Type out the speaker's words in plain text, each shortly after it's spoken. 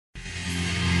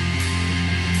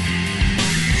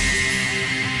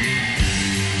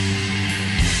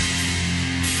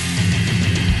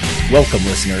Welcome,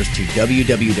 listeners, to www.ironradio.org,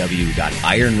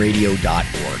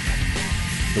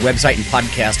 the website and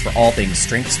podcast for all things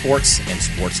strength sports and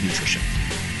sports nutrition.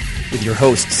 With your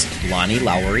hosts, Lonnie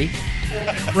Lowery.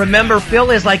 Remember,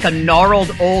 Phil is like a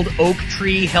gnarled old oak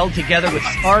tree held together with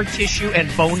scar tissue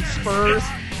and bone spurs.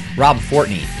 Rob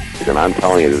Fortney. And I'm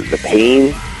telling you, the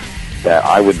pain that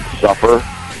I would suffer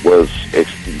was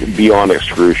beyond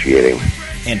excruciating.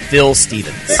 And Phil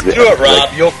Stevens. Do it,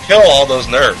 Rob. You'll kill all those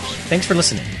nerves. Thanks for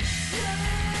listening.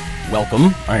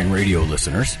 Welcome, Iron Radio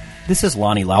listeners. This is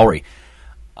Lonnie Lowery.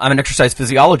 I'm an exercise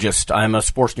physiologist, I'm a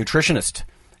sports nutritionist,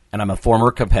 and I'm a former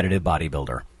competitive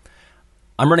bodybuilder.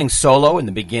 I'm running solo in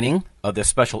the beginning of this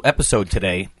special episode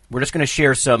today. We're just going to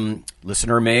share some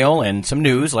listener mail and some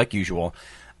news, like usual.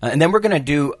 And then we're going to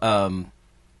do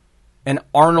an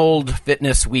Arnold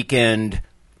Fitness Weekend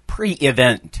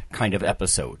pre-event kind of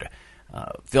episode.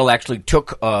 Phil actually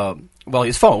took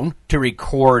his phone to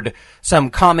record some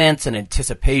comments and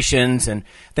anticipations and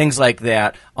things like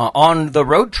that on the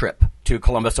road trip to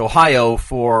Columbus, Ohio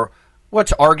for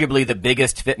what's arguably the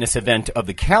biggest fitness event of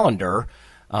the calendar.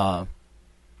 And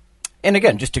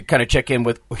again, just to kind of check in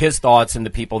with his thoughts and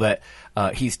the people that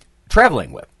he's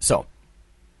traveling with.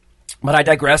 But I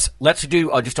digress. Let's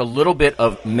do just a little bit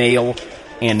of mail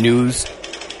and news.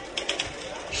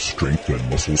 Strength and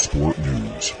muscle sport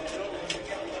news.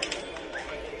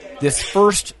 This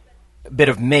first bit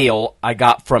of mail I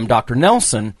got from Dr.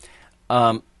 Nelson,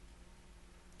 I'll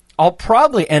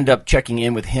probably end up checking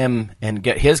in with him and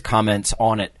get his comments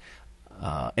on it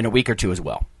in a week or two as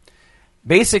well.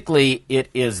 Basically,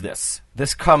 it is this.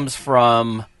 This comes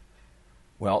from,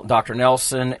 Dr.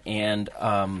 Nelson and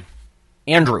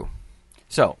Andrew.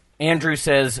 So, Andrew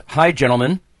says, "Hi,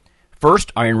 gentlemen.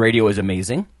 First, Iron Radio is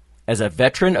amazing. As a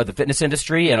veteran of the fitness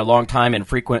industry and a long-time and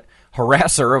frequent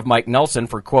harasser of Mike Nelson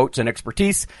for quotes and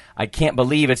expertise, I can't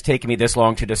believe it's taken me this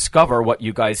long to discover what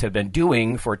you guys have been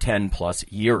doing for 10-plus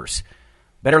years.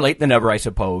 Better late than never, I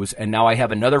suppose, and now I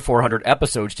have another 400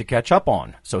 episodes to catch up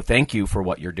on, so thank you for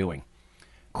what you're doing.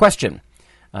 Question.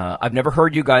 I've never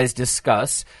heard you guys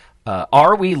discuss,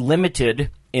 are we limited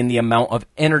in the amount of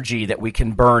energy that we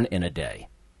can burn in a day?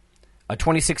 A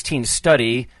 2016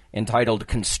 study entitled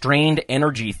Constrained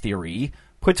Energy Theory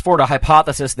puts forward a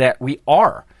hypothesis that we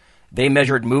are. They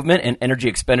measured movement and energy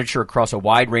expenditure across a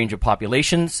wide range of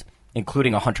populations,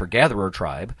 including a hunter-gatherer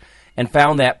tribe, and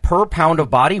found that per pound of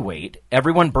body weight,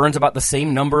 everyone burns about the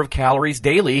same number of calories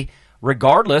daily,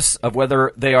 regardless of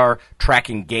whether they are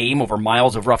tracking game over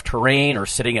miles of rough terrain or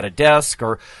sitting at a desk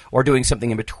or doing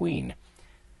something in between.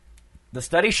 The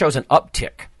study shows an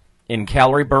uptick in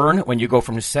calorie burn when you go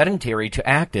from sedentary to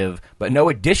active, but no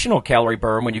additional calorie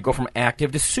burn when you go from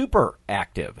active to super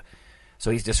active. So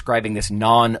he's describing this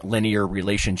non-linear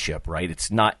relationship, right?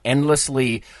 It's not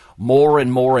endlessly more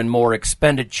and more and more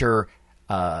expenditure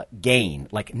gain,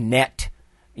 like net,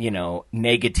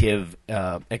 negative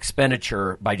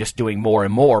expenditure by just doing more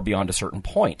and more beyond a certain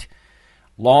point.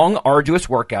 Long, arduous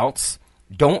workouts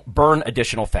don't burn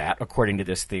additional fat, according to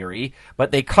this theory,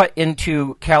 but they cut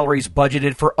into calories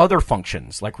budgeted for other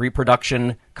functions like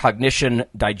reproduction, cognition,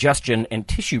 digestion, and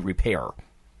tissue repair.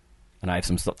 And I have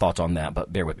some thoughts on that,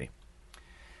 but bear with me.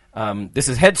 This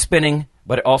is head spinning,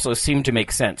 but it also seemed to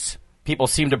make sense. People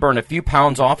seem to burn a few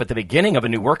pounds off at the beginning of a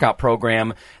new workout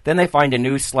program, then they find a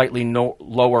new, slightly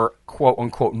lower,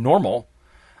 quote-unquote, normal,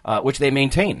 which they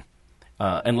maintain,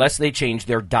 unless they change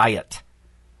their diet,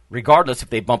 regardless if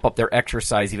they bump up their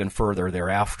exercise even further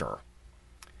thereafter.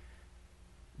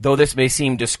 Though this may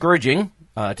seem discouraging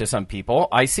to some people,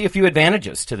 I see a few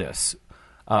advantages to this.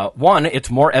 One, it's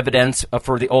more evidence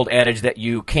for the old adage that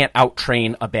you can't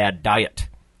out-train a bad diet,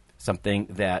 something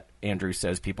that Andrew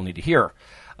says people need to hear.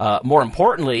 More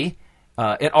importantly,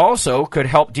 it also could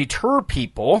help deter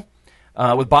people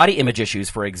with body image issues,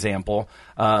 for example,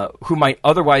 who might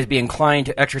otherwise be inclined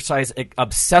to exercise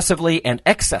obsessively and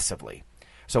excessively.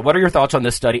 So what are your thoughts on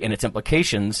this study and its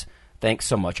implications? Thanks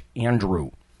so much,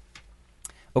 Andrew.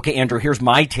 Okay, Andrew, here's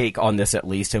my take on this at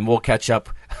least, and we'll catch up.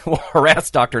 We'll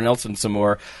harass Dr. Nelson some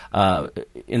more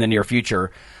in the near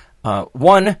future.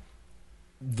 One,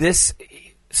 this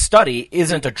study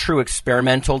isn't a true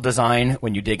experimental design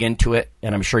when you dig into it,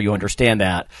 and I'm sure you understand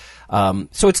that.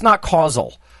 So it's not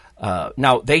causal.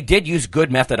 Now, they did use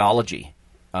good methodology.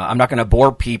 I'm not going to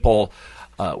bore people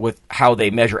with how they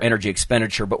measure energy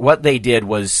expenditure, but what they did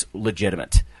was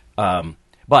legitimate.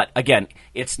 But again,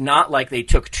 it's not like they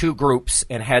took two groups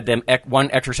and had them one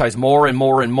exercise more and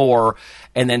more and more,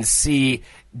 and then see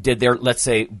did their, let's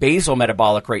say, basal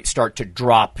metabolic rate start to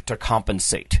drop to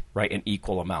compensate, right, an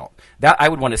equal amount. That I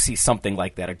would want to see something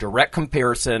like that, a direct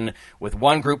comparison with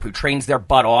one group who trains their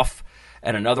butt off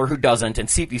and another who doesn't, and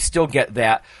see if you still get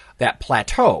that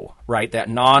plateau, right? That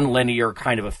non-linear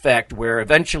kind of effect where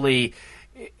eventually,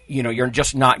 you're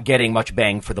just not getting much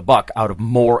bang for the buck out of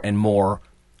more and more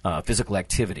physical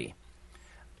activity.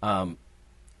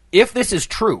 If this is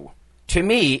true, to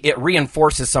me, it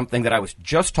reinforces something that I was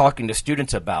just talking to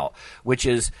students about, which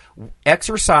is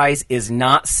exercise is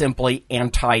not simply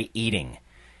anti-eating.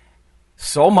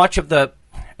 So much of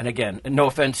and again, no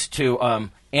offense to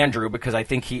Andrew, because I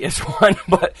think he is one,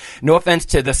 but no offense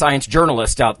to the science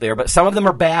journalists out there, but some of them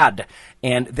are bad,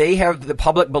 and they have the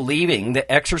public believing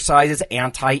that exercise is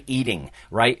anti-eating,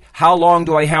 right? How long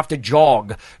do I have to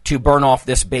jog to burn off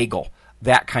this bagel?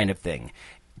 That kind of thing.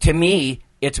 To me,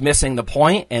 it's missing the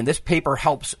point, and this paper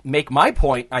helps make my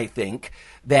point, I think,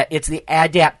 that it's the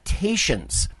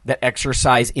adaptations that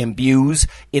exercise imbues.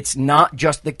 It's not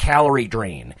just the calorie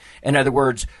drain. In other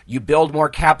words, you build more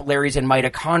capillaries in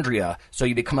mitochondria, so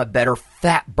you become a better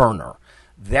fat burner.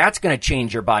 That's going to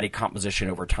change your body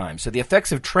composition over time. So the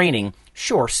effects of training,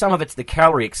 sure, some of it's the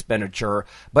calorie expenditure,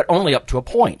 but only up to a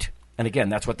point. And again,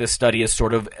 that's what this study is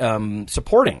sort of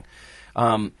supporting.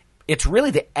 It's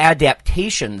really the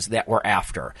adaptations that we're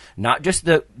after, not just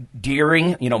the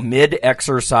during,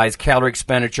 mid-exercise calorie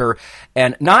expenditure,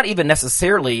 and not even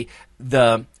necessarily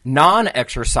the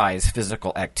non-exercise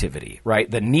physical activity, right?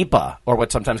 The NEPA, or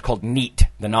what's sometimes called NEAT,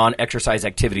 the non-exercise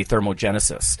activity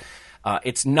thermogenesis.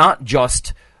 It's not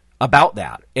just about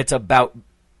that. It's about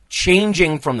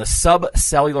changing from the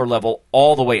subcellular level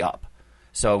all the way up.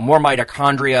 So more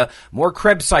mitochondria, more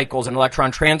Krebs cycles and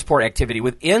electron transport activity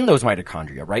within those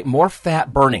mitochondria, right? More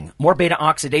fat burning, more beta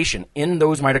oxidation in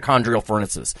those mitochondrial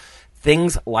furnaces.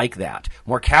 Things like that.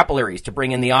 More capillaries to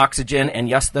bring in the oxygen and,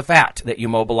 yes, the fat that you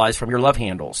mobilize from your love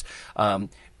handles. A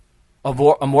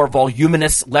more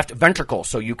voluminous left ventricle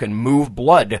so you can move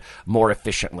blood more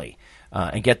efficiently.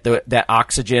 And get that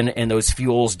oxygen and those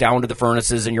fuels down to the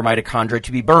furnaces in your mitochondria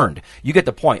to be burned. You get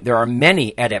the point. There are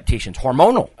many adaptations,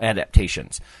 hormonal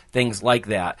adaptations, things like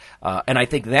that. And I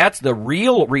think that's the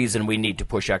real reason we need to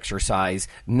push exercise,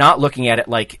 not looking at it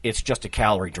like it's just a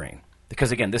calorie drain.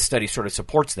 Because, again, this study sort of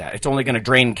supports that. It's only going to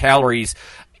drain calories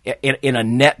in a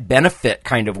net benefit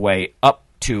kind of way up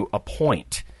to a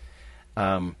point.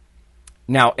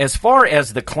 Now, as far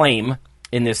as the claim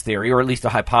in this theory, or at least a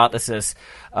hypothesis,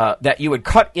 that you would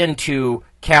cut into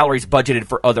calories budgeted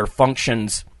for other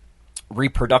functions,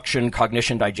 reproduction,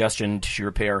 cognition, digestion, tissue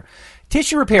repair.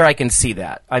 Tissue repair, I can see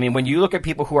that. I mean, when you look at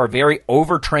people who are very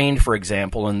overtrained, for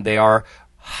example, and they are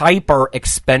hyper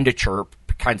expenditure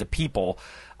kinds of people,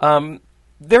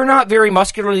 they're not very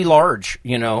muscularly large,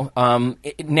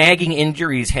 nagging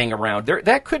injuries hang around.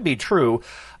 That could be true.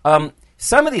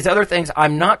 Some of these other things,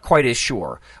 I'm not quite as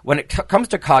sure. When it comes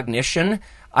to cognition,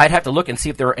 I'd have to look and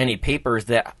see if there are any papers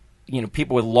that,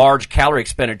 people with large calorie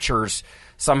expenditures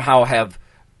somehow have,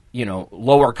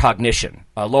 lower cognition,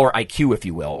 lower IQ, if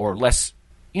you will, or less,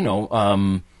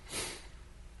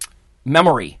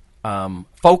 memory,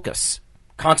 focus,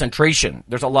 concentration.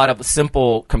 There's a lot of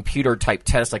simple computer-type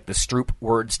tests like the Stroop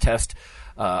words test.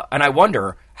 And I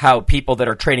wonder how people that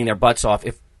are training their butts off,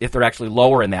 if they're actually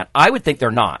lower in that. I would think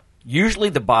they're not. Usually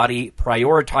the body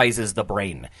prioritizes the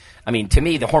brain. I mean, to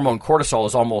me, the hormone cortisol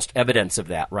is almost evidence of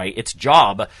that, right? Its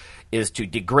job is to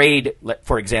degrade,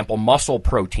 for example, muscle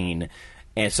protein,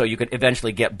 and so you can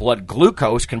eventually get blood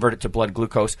glucose, convert it to blood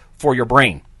glucose for your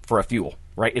brain, for a fuel,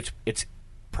 right? It's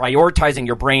prioritizing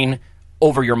your brain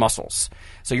over your muscles.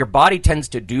 So your body tends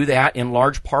to do that in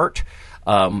large part.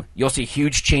 You'll see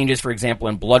huge changes, for example,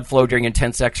 in blood flow during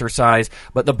intense exercise,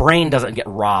 but the brain doesn't get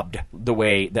robbed the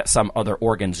way that some other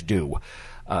organs do.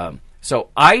 So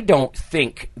I don't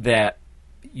think that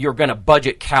you're going to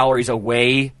budget calories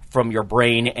away from your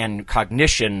brain and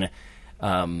cognition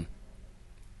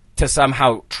to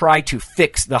somehow try to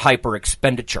fix the hyper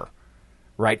expenditure,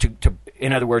 right?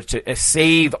 In other words, to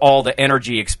save all the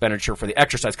energy expenditure for the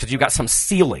exercise because you've got some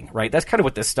ceiling, right? That's kind of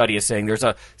what this study is saying. There's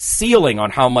a ceiling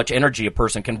on how much energy a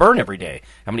person can burn every day,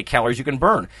 how many calories you can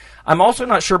burn. I'm also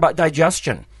not sure about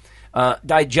digestion.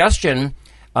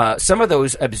 Some of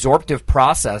those absorptive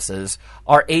processes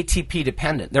are ATP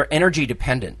dependent. They're energy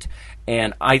dependent.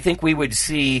 And I think we would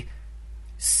see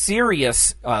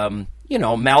serious,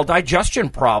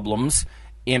 maldigestion problems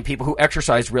in people who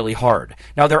exercise really hard.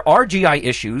 Now, there are GI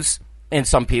issues in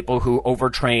some people who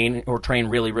overtrain or train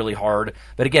really, really hard.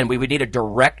 But again, we would need a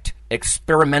direct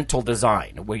experimental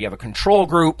design where you have a control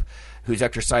group who's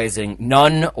exercising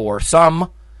none or some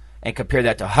and compare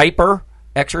that to hyper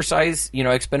exercise,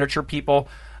 expenditure people,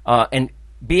 and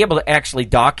be able to actually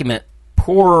document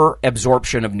poor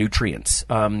absorption of nutrients.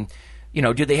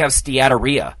 do they have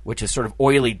steatorrhea, which is sort of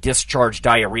oily discharge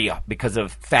diarrhea because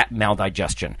of fat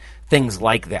maldigestion, things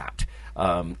like that.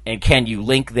 And can you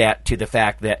link that to the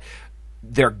fact that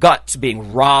their guts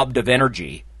being robbed of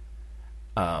energy,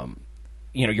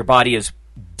 your body is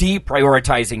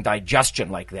deprioritizing digestion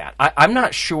like that. I'm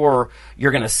not sure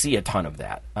you're going to see a ton of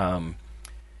that. And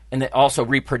then also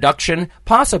reproduction,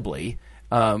 possibly.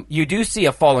 You do see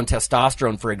a fall in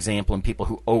testosterone, for example, in people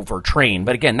who overtrain.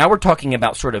 But again, now we're talking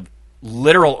about sort of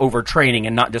literal overtraining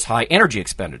and not just high energy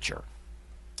expenditure.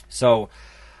 So,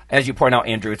 as you point out,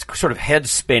 Andrew, it's sort of head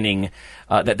spinning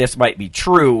that this might be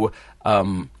true.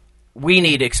 We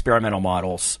need experimental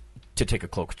models to take a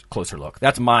closer look.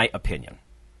 That's my opinion.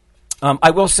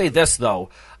 I will say this, though.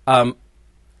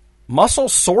 Muscle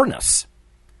soreness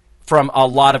from a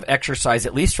lot of exercise,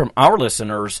 at least from our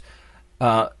listeners,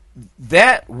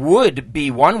 that would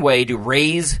be one way to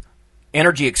raise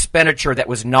energy expenditure that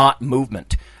was not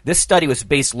movement. This study was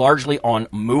based largely on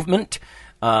movement.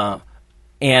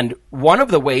 And one of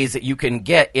the ways that you can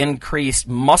get increased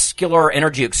muscular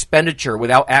energy expenditure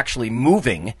without actually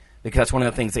moving, because that's one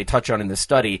of the things they touch on in this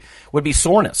study, would be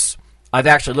soreness. I've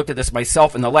actually looked at this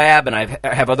myself in the lab, and I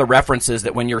have other references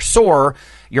that when you're sore,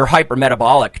 you're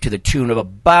hypermetabolic to the tune of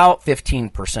about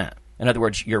 15%. In other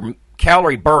words, your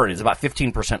calorie burn is about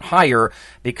 15% higher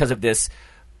because of this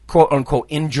quote-unquote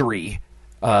injury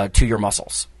to your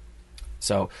muscles.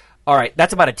 So, all right,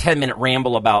 that's about a 10-minute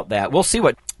ramble about that. We'll see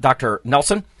what Dr.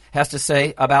 Nelson has to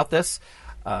say about this.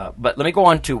 But let me go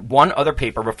on to one other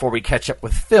paper before we catch up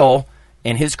with Phil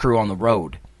and his crew on the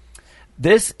road.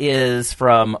 This is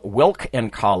from Wilk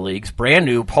and colleagues, brand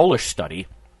new Polish study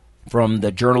from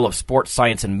the Journal of Sports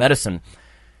Science and Medicine.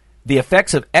 The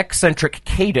effects of eccentric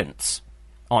cadence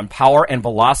on power and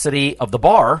velocity of the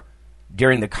bar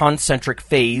during the concentric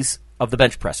phase of the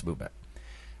bench press movement.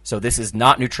 So this is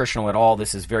not nutritional at all.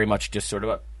 This is very much just sort of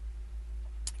a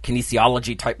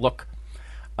kinesiology type look.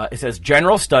 It says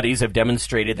general studies have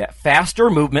demonstrated that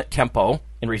faster movement tempo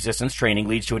in resistance training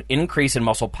leads to an increase in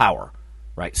muscle power,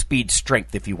 right? Speed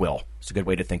strength, if you will. It's a good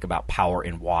way to think about power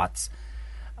in watts.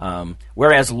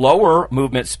 Whereas lower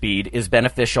movement speed is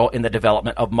beneficial in the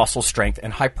development of muscle strength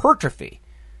and hypertrophy.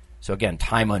 So again,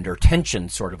 time under tension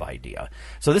sort of idea.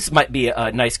 So this might be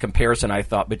a nice comparison, I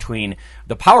thought, between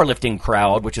the powerlifting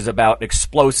crowd, which is about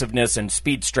explosiveness and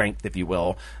speed strength, if you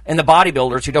will, and the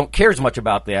bodybuilders who don't care as much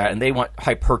about that, and they want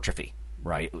hypertrophy,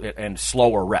 right, and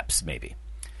slower reps maybe.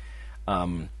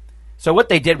 So what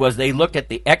they did was they looked at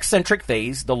the eccentric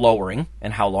phase, the lowering,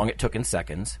 and how long it took in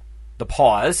seconds, the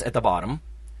pause at the bottom,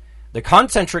 the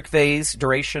concentric phase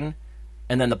duration,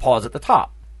 and then the pause at the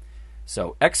top.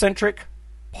 So eccentric,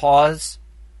 pause,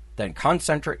 then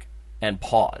concentric, and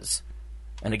pause.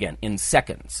 And again, in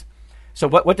seconds. So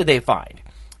what did they find?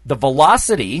 The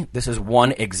velocity, this is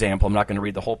one example, I'm not going to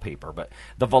read the whole paper, but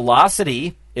the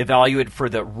velocity evaluated for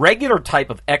the regular type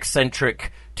of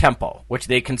eccentric tempo, which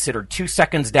they considered 2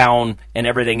 seconds down and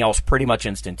everything else pretty much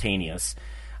instantaneous.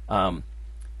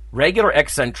 Regular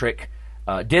eccentric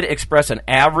did express an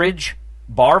average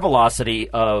bar velocity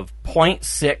of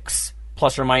 0.6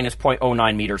 plus or minus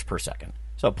 0.09 meters per second.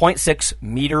 So 0.6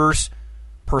 meters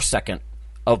per second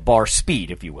of bar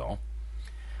speed, if you will.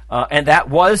 And that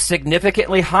was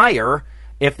significantly higher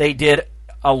if they did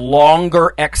a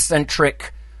longer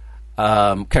eccentric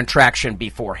contraction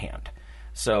beforehand.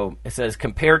 So it says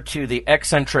compared to the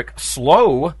eccentric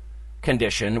slow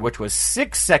condition, which was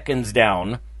 6 seconds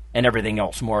down and everything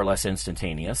else more or less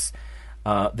instantaneous,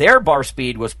 their bar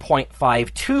speed was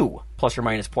 0.52 plus or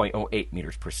minus 0.08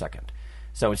 meters per second.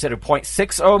 So instead of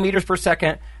 0.60 meters per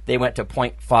second, they went to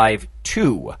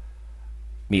 0.52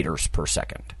 meters per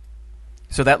second.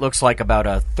 So that looks like about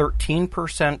a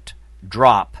 13%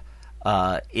 drop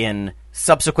in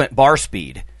subsequent bar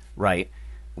speed, right,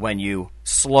 when you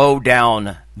slow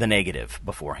down the negative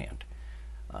beforehand.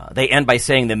 They end by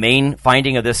saying the main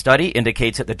finding of this study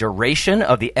indicates that the duration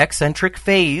of the eccentric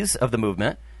phase of the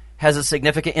movement has a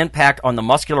significant impact on the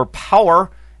muscular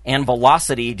power and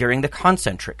velocity during the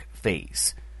concentric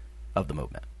phase of the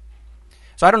movement.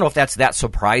 So I don't know if that's that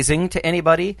surprising to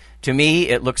anybody. To me,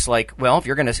 it looks like, well, if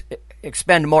you're going to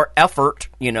expend more effort,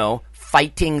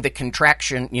 fighting the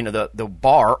contraction, the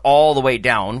bar all the way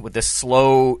down with this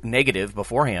slow negative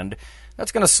beforehand,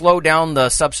 that's going to slow down the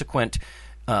subsequent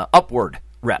upward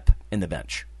rep in the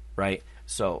bench, right?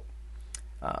 So,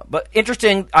 but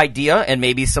interesting idea, and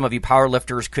maybe some of you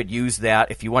powerlifters could use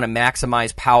that. If you want to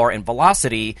maximize power and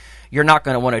velocity, you're not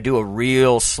going to want to do a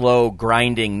real slow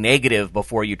grinding negative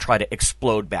before you try to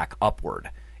explode back upward,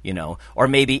 or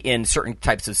maybe in certain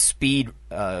types of speed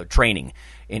training,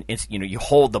 you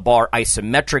hold the bar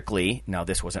isometrically. Now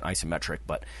this wasn't isometric,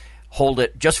 but hold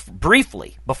it just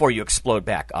briefly before you explode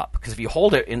back up. Because if you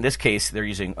hold it, in this case, they're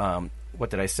using,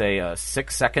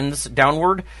 6 seconds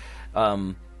downward.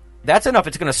 That's enough.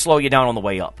 It's going to slow you down on the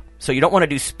way up. So you don't want to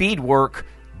do speed work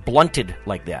blunted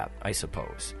like that, I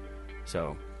suppose.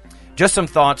 So just some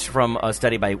thoughts from a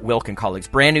study by Wilk and colleagues.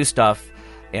 Brand new stuff,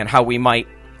 and how we might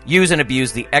use and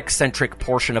abuse the eccentric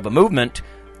portion of a movement,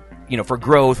 for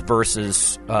growth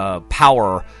versus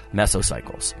power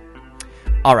mesocycles.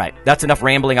 All right, that's enough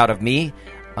rambling out of me.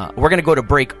 We're going to go to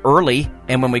break early,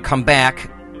 and when we come back,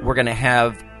 we're going to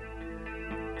have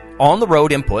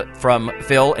on-the-road input from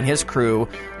Phil and his crew,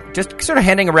 just sort of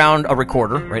handing around a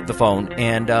recorder, right, the phone,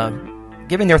 and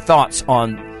giving their thoughts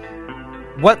on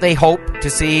what they hope to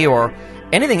see or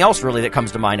anything else really that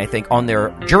comes to mind, I think, on their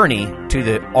journey to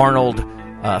the Arnold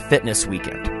Fitness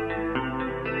Weekend.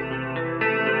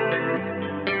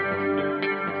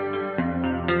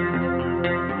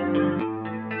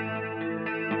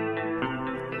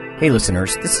 Hey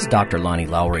listeners, this is Dr. Lonnie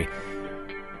Lowry.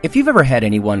 If you've ever had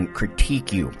anyone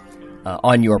critique you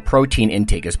on your protein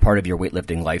intake as part of your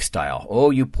weightlifting lifestyle, oh,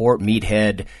 you poor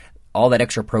meathead, all that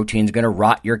extra protein is going to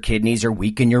rot your kidneys or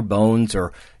weaken your bones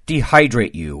or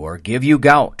dehydrate you or give you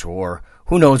gout or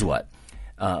who knows what.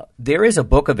 There is a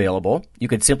book available. You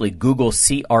could simply Google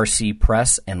CRC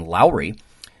Press and Lowry.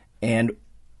 And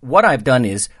what I've done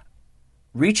is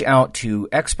reach out to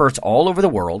experts all over the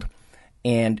world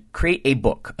and create a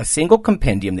book, a single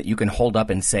compendium that you can hold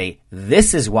up and say,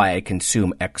 this is why I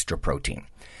consume extra protein.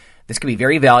 This can be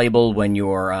very valuable when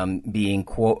you're being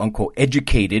quote-unquote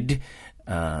educated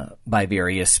by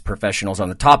various professionals on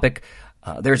the topic.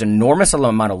 There's an enormous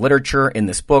amount of literature in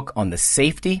this book on the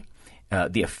safety,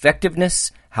 the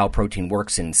effectiveness, how protein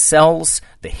works in cells,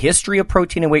 the history of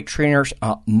protein and weight trainers,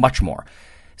 much more.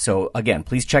 So again,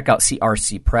 please check out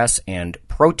CRC Press and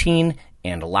Protein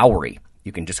and Lowry.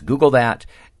 You can just Google that.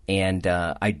 And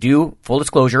I do, full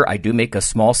disclosure, I do make a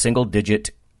small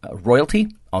single-digit royalty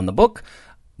on the book.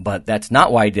 But that's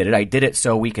not why I did it. I did it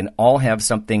so we can all have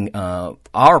something,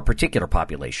 our particular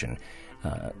population,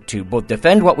 to both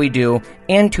defend what we do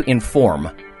and to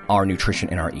inform our nutrition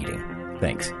and our eating.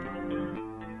 Thanks.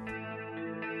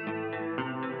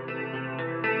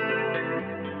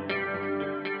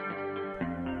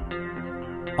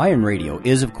 Iron Radio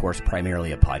is, of course,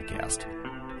 primarily a podcast.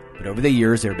 But over the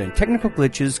years, there have been technical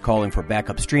glitches calling for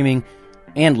backup streaming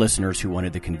and listeners who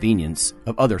wanted the convenience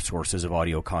of other sources of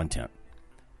audio content.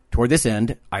 Toward this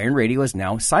end, Iron Radio is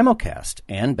now simulcast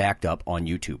and backed up on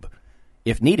YouTube.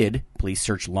 If needed, please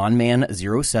search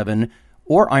Lawnman07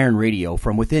 or Iron Radio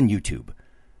from within YouTube.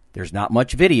 There's not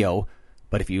much video,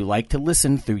 but if you like to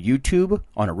listen through YouTube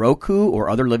on a Roku or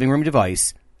other living room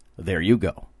device, there you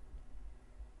go.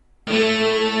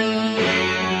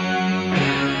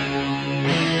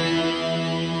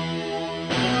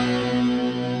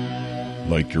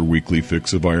 Like your weekly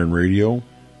fix of Iron Radio?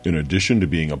 In addition to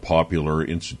being a popular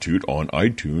institute on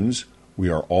iTunes, we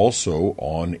are also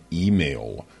on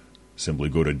email. Simply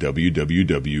go to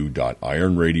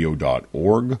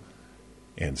www.ironradio.org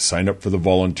and sign up for the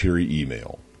voluntary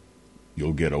email.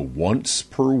 You'll get a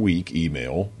once-per-week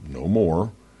email, no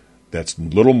more. That's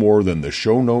little more than the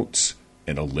show notes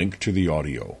and a link to the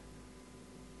audio.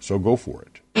 So go for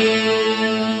it.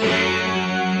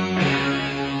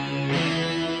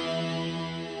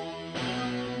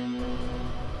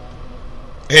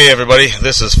 Hey everybody,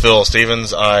 this is Phil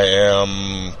Stevens. I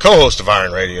am co-host of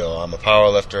Iron Radio. I'm a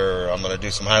powerlifter. I'm going to do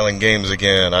some Highland Games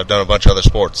again. I've done a bunch of other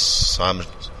sports. I'm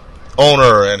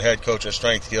owner and head coach of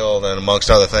Strength Guild and amongst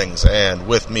other things. And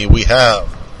with me we have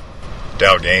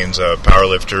Dow Gaines, a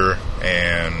powerlifter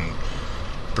and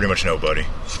pretty much nobody.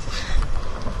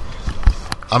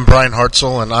 I'm Brian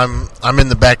Hartzell and I'm in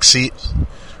the back seat.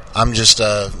 I'm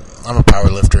a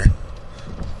powerlifter.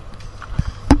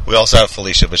 We also have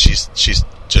Felicia, but she's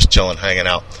just chilling, hanging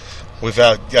out. We've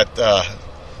got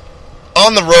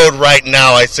on the road right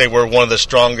now, I'd say we're one of the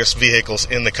strongest vehicles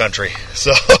in the country.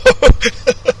 So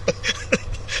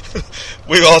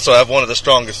we also have one of the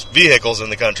strongest vehicles in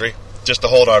the country just to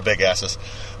hold our big asses.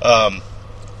 I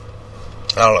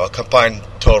don't know, a combined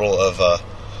total of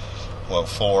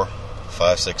 4,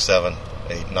 5, 6, 7,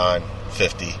 8, 9,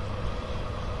 50. I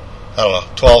don't know,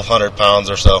 1,200 pounds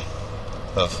or so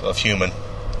of human,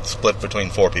 split between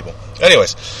 4 people.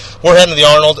 Anyways, we're heading to the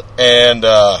Arnold, and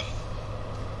I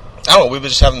don't know, we've been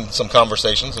just having some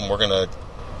conversations, and we're going to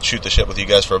shoot the shit with you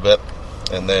guys for a bit,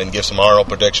 and then give some Arnold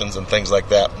predictions and things like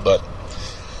that. But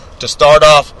to start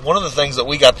off, one of the things that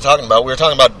we got to talking about, we were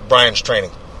talking about Brian's training.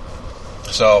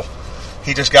 So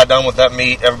he just got done with that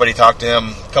meet. Everybody talked to him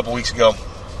a couple weeks ago,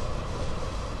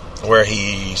 where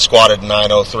he squatted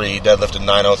 903, deadlifted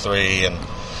 903, and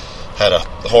had a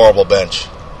horrible bench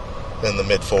in the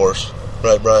mid-4s.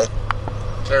 Right, Brian?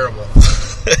 Terrible.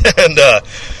 And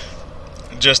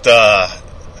just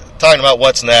talking about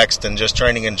what's next and just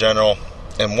training in general.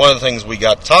 And one of the things we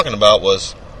got talking about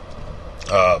was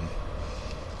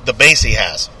the base he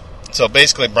has. So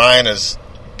basically, Brian is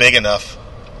big enough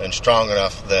and strong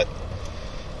enough that,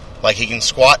 like, he can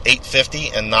squat 850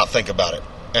 and not think about it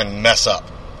and mess up.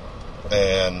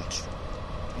 And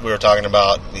we were talking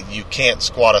about you can't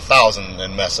squat 1,000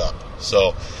 and mess up.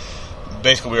 So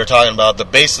basically, we were talking about the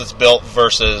base that's built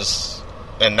versus,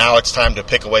 and now it's time to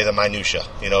pick away the minutia.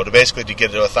 You know, to basically to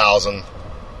get to 1,000,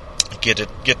 get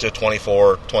to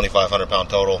 2,500 pound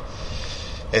total.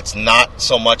 It's not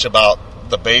so much about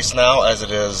the base now as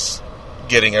it is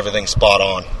getting everything spot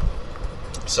on.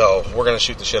 So we're going to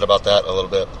shoot the shit about that a little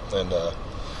bit, and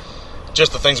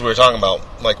just the things we were talking about.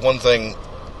 Like, one thing,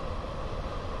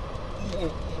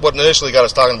 what initially got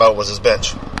us talking about was his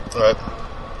bench, right?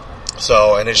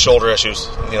 So, and his shoulder issues.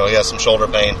 You know, he has some shoulder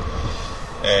pain,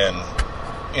 and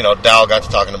you know, Dow got to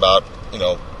talking about, you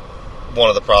know, one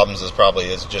of the problems is probably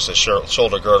just his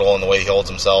shoulder girdle and the way he holds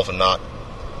himself, and not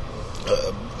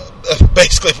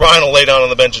basically Brian will lay down on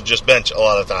the bench and just bench a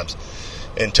lot of times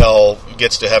until it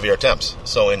gets to heavier attempts.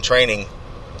 So in training,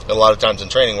 a lot of times in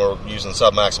training we're using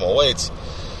sub-maximal weights,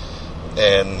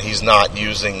 and he's not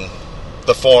using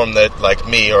the form that, like,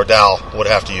 me or Dow would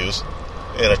have to use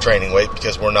in a training weight,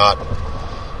 because we're not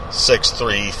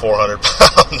 6'3", 400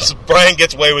 pounds. Brian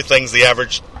gets away with things the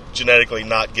average genetically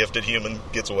not gifted human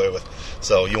gets away with.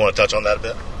 So you want to touch on that a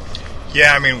bit?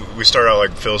 Yeah, I mean, we started out,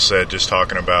 like Phil said, just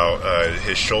talking about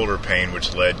his shoulder pain,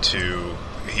 which led to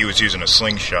he was using a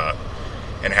slingshot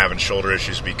and having shoulder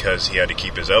issues because he had to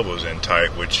keep his elbows in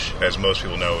tight, which, as most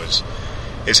people know,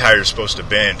 is how you're supposed to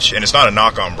bench. And it's not a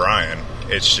knock on Brian.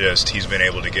 It's just he's been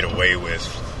able to get away with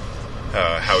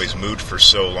how he's moved for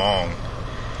so long.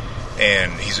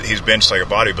 And he's benched like a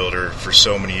bodybuilder for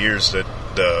so many years that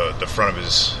the front of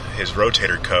his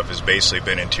rotator cuff has basically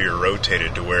been anterior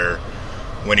rotated to where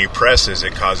when he presses,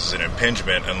 it causes an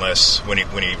impingement unless when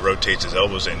he rotates his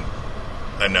elbows in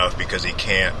enough, because he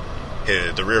can't,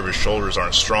 the rear of his shoulders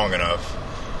aren't strong enough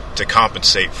to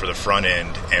compensate for the front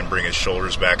end and bring his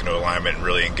shoulders back into alignment and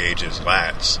really engage his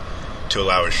lats to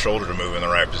allow his shoulder to move in the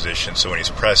right position. So when he's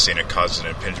pressing, it causes an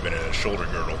impingement in his shoulder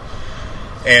girdle.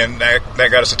 And that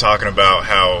got us to talking about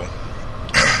how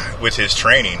with his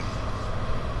training,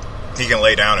 he can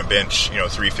lay down and bench,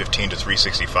 315 to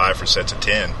 365 for sets of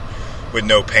 10 with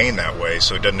no pain that way,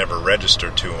 so it doesn't ever register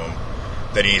to him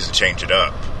that he needs to change it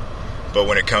up. But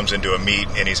when it comes into a meet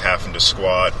and he's having to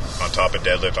squat on top of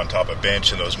deadlift, on top of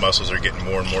bench, and those muscles are getting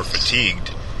more and more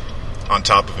fatigued, on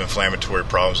top of inflammatory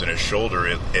problems in his shoulder,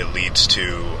 it leads to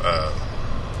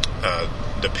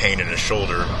the pain in his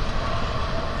shoulder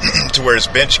to where his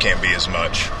bench can't be as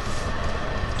much.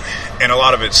 And a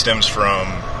lot of it stems from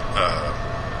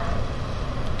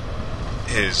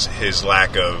his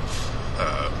lack of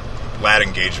lat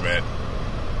engagement.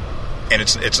 And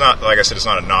it's not, like I said, it's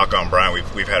not a knock on Brian.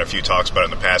 We've had a few talks about it in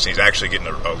the past, and he's actually getting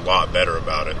a lot better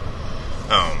about it.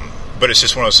 But it's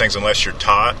just one of those things, unless you're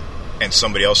taught and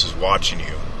somebody else is watching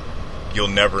you, you'll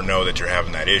never know that you're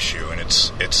having that issue. And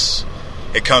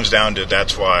it comes down to,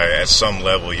 that's why at some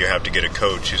level you have to get a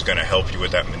coach who's going to help you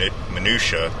with that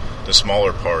minutia, the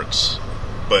smaller parts.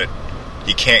 But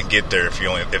you can't get there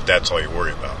if that's all you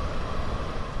worry about.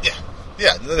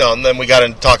 Yeah. And then we got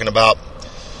into talking about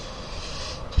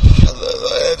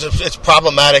it's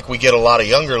problematic. We get a lot of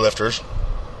younger lifters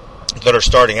that are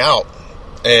starting out,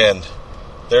 and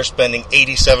they're spending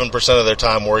 87% of their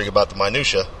time worrying about the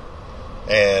minutia,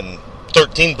 and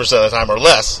 13% of the time or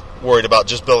less worried about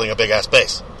just building a big ass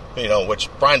base. Which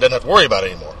Brian doesn't have to worry about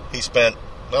anymore. He spent,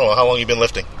 I don't know how long you've been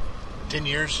lifting. 10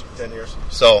 years.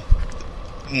 So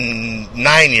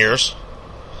 9 years.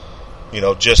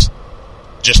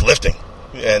 Just lifting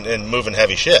and moving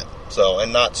heavy shit. So,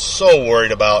 and not so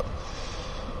worried about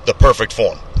the perfect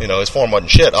form. His form wasn't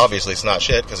shit. Obviously, it's not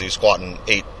shit because he was squatting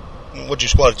 8. What'd you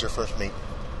squat at your first meet?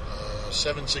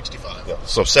 765. Yeah.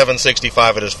 So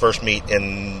 765 at his first meet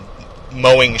in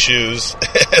mowing shoes,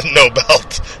 and no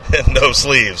belt, and no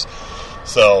sleeves.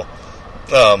 So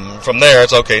from there,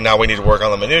 it's okay. Now we need to work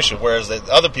on the minutia. Whereas the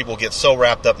other people get so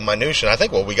wrapped up in minutia. And I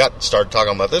think we started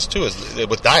talking about this too is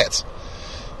with diets.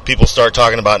 People start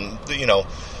talking about,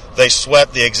 they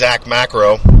sweat the exact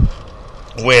macro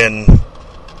when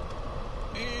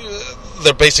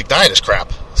their basic diet is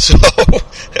crap. So,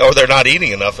 or they're not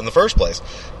eating enough in the first place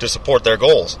to support their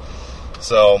goals.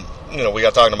 So, we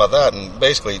got talking about that, and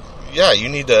basically, yeah, you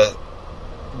need to.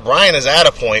 Brian is at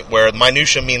a point where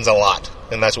minutia means a lot,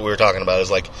 and that's what we were talking about. Is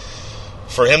like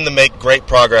for him to make great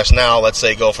progress now, let's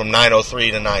say go from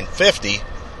 903 to 950,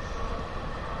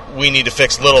 we need to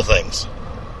fix little things.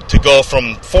 To go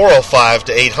from 405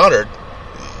 to 800,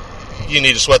 you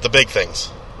need to sweat the big things.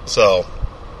 So,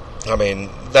 I mean,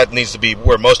 that needs to be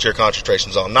where most of your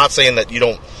concentration's on. Not saying that you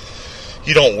don't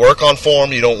work on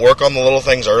form, you don't work on the little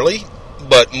things early,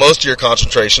 but most of your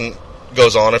concentration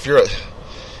goes on. If you're a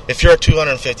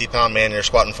 250-pound man and you're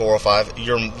squatting 405,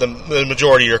 the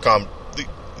majority of your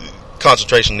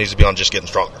concentration needs to be on just getting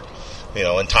stronger,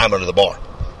 and time under the bar.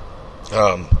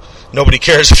 Nobody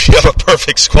cares if you have a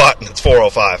perfect squat and it's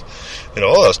 405. That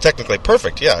was technically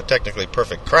perfect. Yeah, technically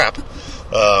perfect crap.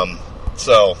 And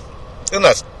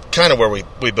that's kind of where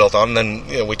we built on. And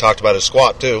then, we talked about his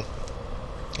squat too,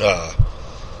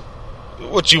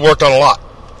 which you worked on a lot,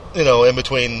 in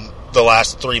between the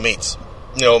last 3 meets.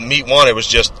 Meet 1, it was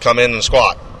just come in and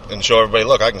squat and show everybody,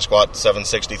 look, I can squat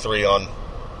 763 on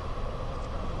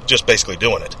just basically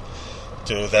doing it.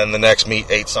 To then the next meet,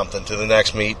 8 something. To the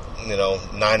next meet,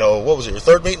 90. What was it? Your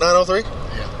third meet, 903?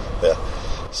 Yeah.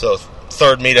 So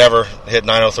third meet ever, hit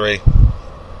 903.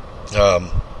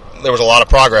 There was a lot of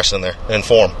progress in there in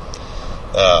form,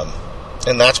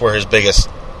 and that's where his biggest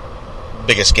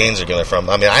gains are going from.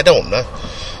 I mean, I don't know.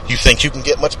 You think you can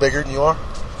get much bigger than you are?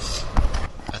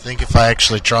 I think if I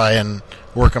actually try and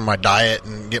work on my diet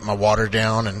and get my water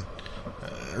down and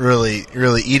really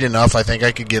eat enough, I think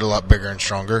I could get a lot bigger and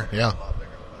stronger. Yeah.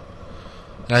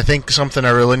 And I think something I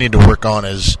really need to work on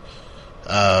is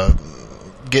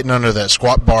getting under that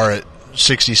squat bar at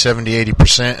 60, 70,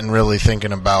 80% and really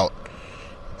thinking about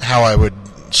how I would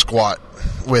squat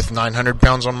with 900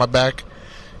 pounds on my back.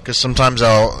 Because sometimes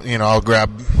I'll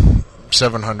grab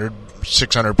 700,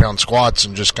 600 pound squats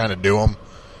and just kind of do them.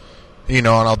 And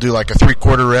I'll do like a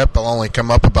 3/4 rep. I'll only come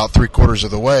up about 3/4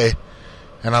 of the way.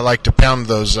 And I like to pound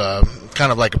those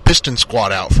kind of like a piston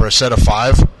squat out for a set of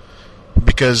 5.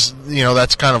 Because,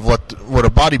 that's kind of what a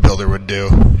bodybuilder would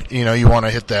do. You want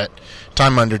to hit that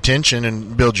time under tension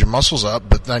and build your muscles up.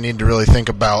 But I need to really think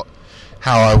about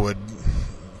how I would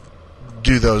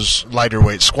do those lighter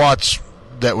weight squats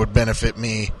that would benefit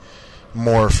me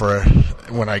more for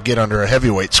when I get under a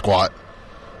heavyweight squat.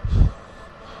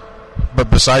 But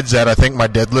besides that, I think my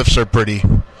deadlifts are pretty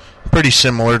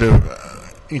similar to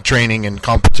training and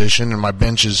competition, and my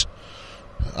bench is.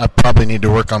 I probably need to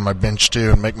work on my bench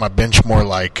too and make my bench more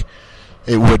like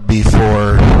it would be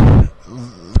for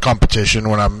competition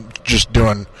when I'm just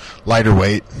doing lighter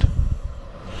weight.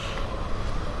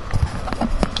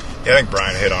 Yeah, I think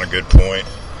Brian hit on a good point.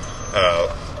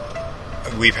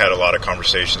 We've had a lot of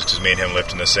conversations because me and him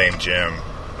lived in the same gym,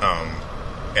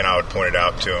 and I would point it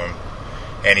out to him,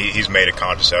 and he's made a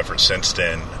conscious effort since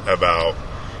then about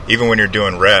even when you're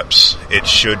doing reps, it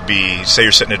should be, say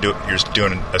you're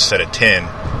doing a set of 10,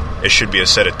 it should be a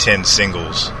set of 10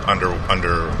 singles under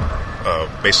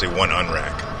basically one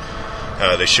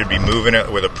unrack. They should be moving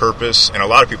it with a purpose, and a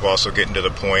lot of people also get into the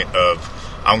point of,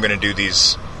 I'm going to do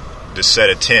this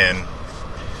set of 10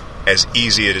 as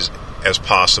easy as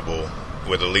possible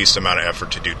with the least amount of effort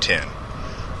to do 10,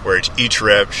 where each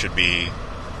rep should be,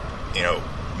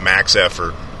 max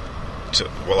effort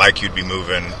like you'd be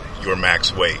moving your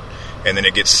max weight. And then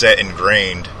it gets set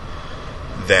ingrained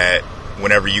that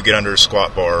whenever you get under a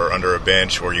squat bar or under a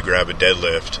bench or you grab a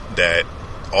deadlift, that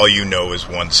all you know is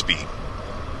one speed,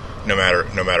 no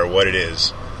matter what it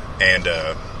is. And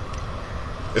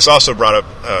this also brought up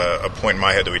a point in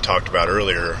my head that we talked about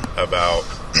earlier about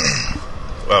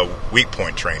weak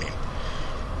point training.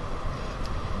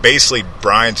 Basically,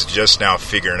 Brian's just now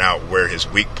figuring out where his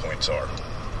weak points are.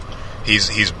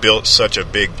 He's built such a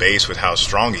big base with how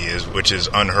strong he is, which is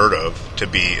unheard of to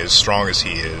be as strong as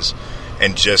he is,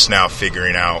 and just now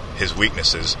figuring out his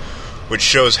weaknesses, which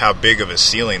shows how big of a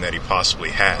ceiling that he possibly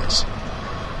has.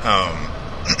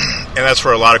 And that's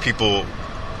where a lot of people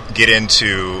get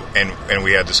into, and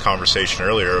we had this conversation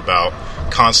earlier about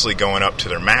constantly going up to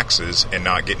their maxes and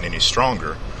not getting any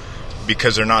stronger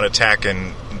because they're not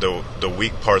attacking the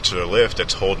weak parts of their lift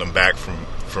that's holding them back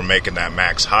from making that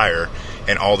max higher.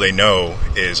 And all they know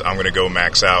is, I'm going to go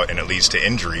max out, and it leads to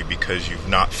injury because you've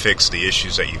not fixed the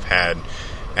issues that you've had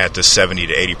at the 70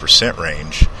 to 80%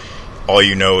 range. All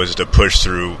you know is to push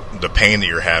through the pain that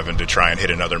you're having to try and hit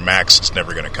another max that's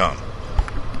never going to come.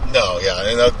 No, yeah,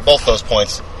 and both those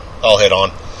points I'll hit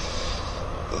on.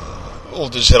 We'll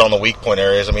just hit on the weak point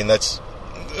areas. I mean, that's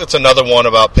another one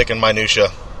about picking minutia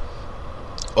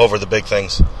over the big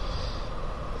things.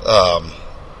 I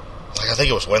think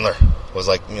it was Windler was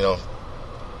like,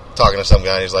 talking to some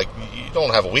guy, and he's like, you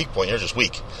don't have a weak point, you're just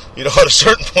weak. At a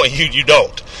certain point, you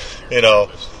don't.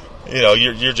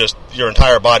 You're just, your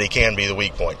entire body can be the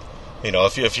weak point. You know,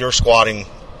 if you're squatting,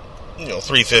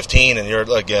 315 and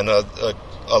you're, again,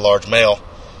 a large male,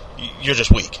 you're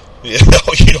just weak. You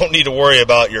don't need to worry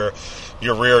about your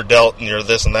rear delt and your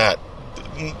this and that.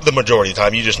 The majority of the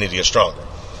time, you just need to get stronger.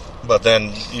 But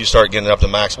then you start getting up to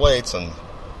max weights, and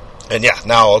yeah,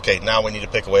 now we need to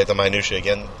pick away at the minutia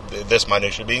again. This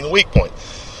minutia being the weak point.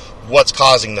 What's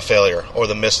causing the failure or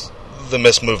the miss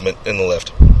movement in the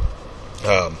lift?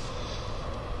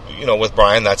 With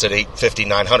Brian, that's at 850,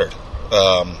 900.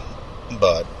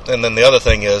 And then the other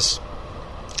thing is,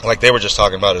 like they were just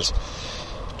talking about, is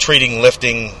treating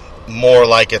lifting more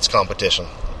like it's competition.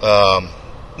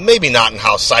 Maybe not in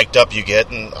how psyched up you get,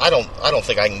 and I don't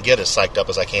think I can get as psyched up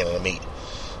as I can in a meet.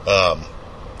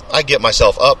 I get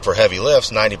myself up for heavy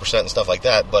lifts, 90% and stuff like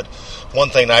that, but one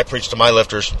thing that I preach to my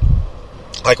lifters,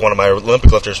 like one of my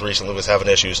Olympic lifters recently was having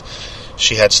issues.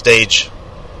 She had stage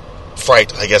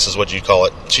fright, I guess is what you'd call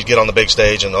it. She'd get on the big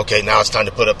stage and, okay, now it's time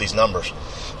to put up these numbers.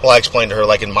 Well, I explained to her,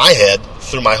 like in my head,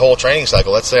 through my whole training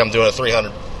cycle, let's say I'm doing a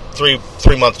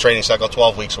 3-month training cycle,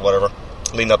 12 weeks or whatever,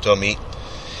 leading up to a meet.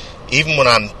 Even when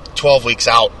I'm 12 weeks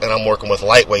out and I'm working with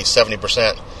lightweight,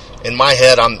 70%, in my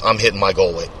head, I'm hitting my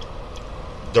goal weight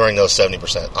during those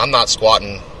 70%. I'm not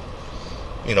squatting,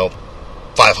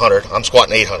 500. I'm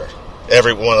squatting 800.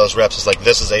 Every one of those reps is like,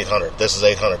 this is 800, this is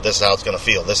 800, this is how it's going to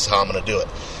feel, this is how I'm going to do it.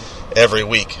 Every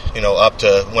week, up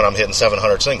to when I'm hitting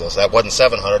 700 singles. That wasn't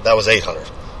 700, that was 800.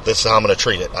 This is how I'm going to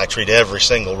treat it. I treat every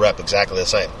single rep exactly the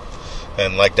same.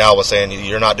 And like Dal was saying,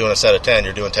 you're not doing a set of 10,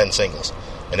 you're doing 10 singles.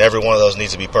 And every one of those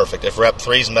needs to be perfect. If rep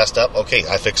 3's messed up, okay,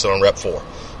 I fix it on rep 4.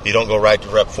 You don't go right to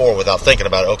rep 4 without thinking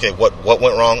about it. Okay, what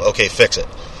went wrong? Okay, fix it.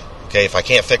 Okay, if I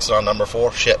can't fix it on number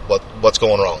 4, shit, what's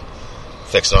going wrong?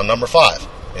 Fix it on number 5.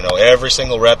 Every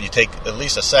single rep, you take at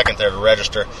least a second there to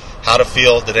register how to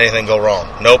feel. Did anything go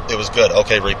wrong? Nope, it was good.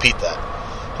 Okay, repeat that.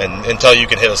 And until you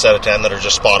can hit a set of 10 that are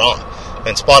just spot on.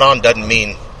 And spot on doesn't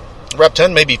mean rep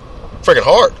 10 may be friggin'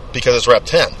 hard because it's rep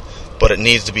 10, but it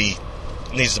needs to be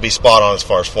spot on as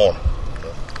far as form.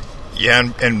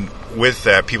 Yeah, and with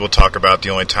that, people talk about the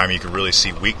only time you can really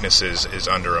see weaknesses is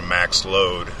under a max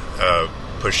load,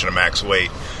 pushing a max weight.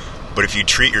 But if you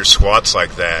treat your squats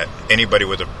like that, anybody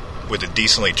with a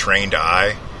decently trained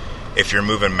eye, if you're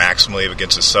moving maximally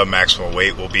against a sub-maximal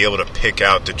weight, will be able to pick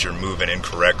out that you're moving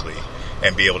incorrectly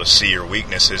and be able to see your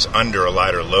weaknesses under a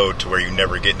lighter load to where you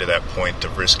never get into that point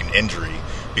of risking injury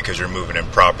because you're moving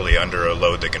improperly under a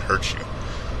load that can hurt you.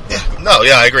 Yeah, no,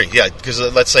 yeah, I agree. Yeah, because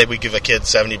let's say we give a kid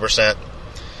 70%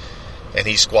 and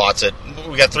he squats it.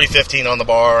 We got 315 on the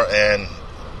bar, and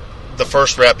the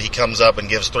first rep he comes up and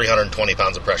gives 320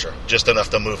 pounds of pressure, just enough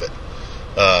to move it.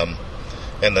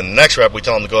 And then the next rep, we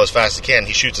tell him to go as fast as he can.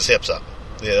 He shoots his hips up.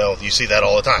 You see that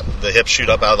all the time. The hips shoot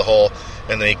up out of the hole,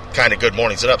 and then he kind of good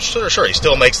mornings it up. Sure, he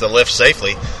still makes the lift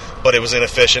safely, but it was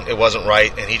inefficient, it wasn't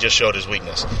right, and he just showed his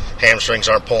weakness. Hamstrings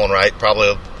aren't pulling right, probably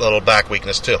a little back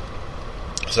weakness too.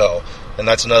 So, and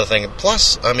that's another thing.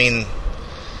 Plus,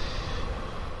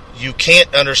 you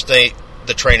can't understate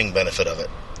the training benefit of it.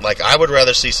 Like, I would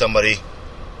rather see somebody,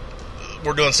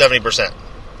 we're doing 70%.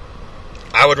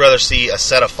 I would rather see a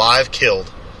set of 5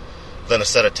 killed than a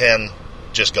set of 10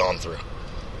 just gone through.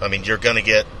 You're going to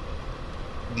get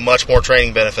much more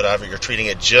training benefit out of it. You're treating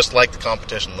it just like the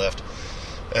competition lift.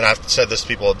 And I've said this to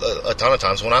people a ton of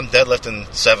times. When I'm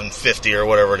deadlifting 750 or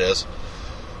whatever it is,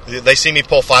 they see me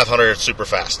pull 500 super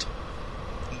fast.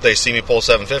 They see me pull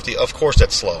 750. Of course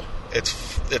it's slow. It's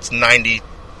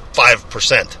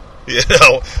 95%.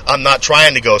 I'm not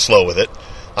trying to go slow with it.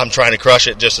 I'm trying to crush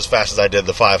it just as fast as I did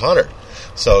the 500.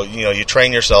 So, you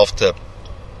train yourself to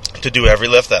do every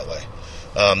lift that way.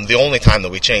 The only time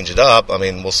that we change it up,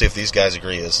 we'll see if these guys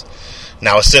agree, is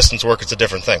now assistance work, it's a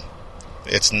different thing.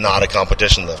 It's not a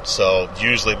competition lift. So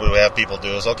usually what we have people do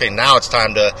is, okay, now it's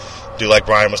time to do like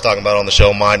Brian was talking about on the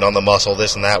show, mind on the muscle,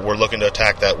 this and that. We're looking to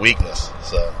attack that weakness.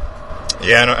 So,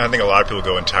 yeah, and I think a lot of people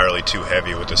go entirely too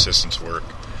heavy with assistance work.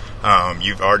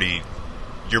 Your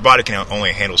body can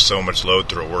only handle so much load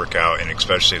through a workout, and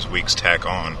especially as weeks tack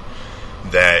on,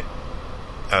 that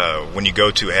when you go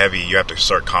too heavy, you have to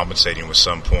start compensating with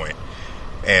some point.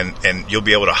 And you'll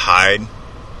be able to hide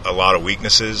a lot of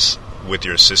weaknesses with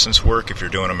your assistance work if you're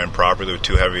doing them improperly with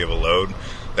too heavy of a load.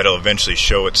 That'll eventually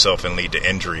show itself and lead to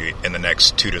injury in the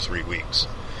next 2 to 3 weeks.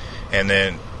 And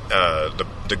then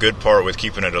the good part with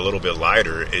keeping it a little bit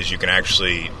lighter is you can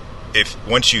actually,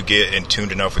 once you get in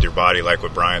tuned enough with your body, like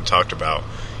what Brian talked about,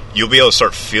 you'll be able to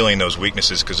start feeling those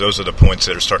weaknesses, because those are the points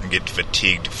that are starting to get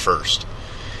fatigued first.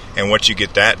 And once you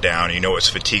get that down, it's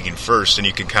fatiguing first, and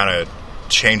you can kind of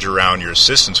change around your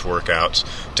assistance workouts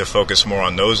to focus more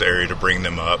on those areas to bring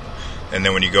them up. And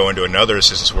then when you go into another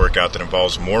assistance workout that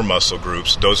involves more muscle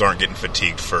groups, those aren't getting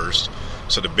fatigued first.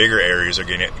 So the bigger areas are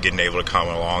getting able to come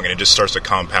along, and it just starts to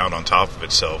compound on top of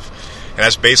itself. And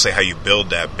that's basically how you build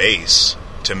that base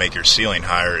to make your ceiling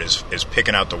higher, is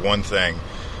picking out the one thing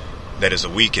that is the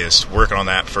weakest, working on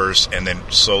that first, and then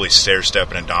slowly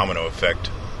stair-step and domino effect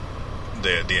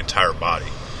the entire body.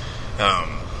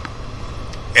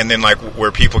 And then, like,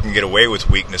 where people can get away with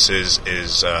weaknesses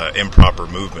is improper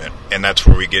movement, and that's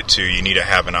where we get to, you need to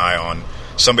have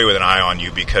somebody with an eye on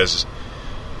you, because,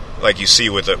 like you see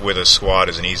with a squat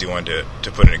is an easy one to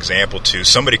put an example to.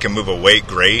 Somebody can move a weight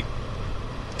great,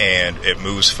 and it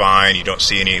moves fine. You don't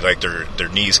see any, like, their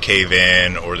knees cave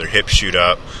in or their hips shoot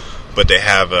up, but they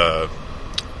have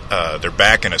their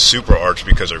back in a super arch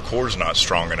because their core's not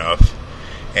strong enough.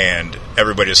 And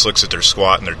everybody just looks at their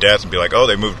squat and their death and be like, oh,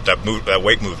 that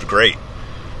weight moved great.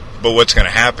 But what's going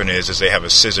to happen is they have a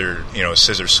scissor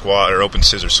squat or open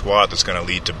scissor squat that's going to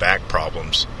lead to back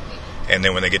problems. And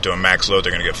then when they get to a max load,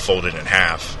 they're going to get folded in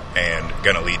half and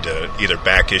going to lead to either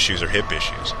back issues or hip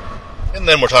issues. And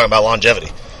then we're talking about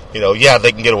longevity. Yeah,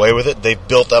 they can get away with it. They've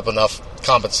built up enough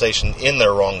compensation in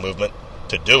their wrong movement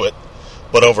to do it.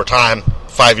 But over time,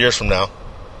 5 years from now,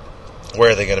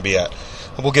 where are they going to be at?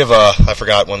 We'll give I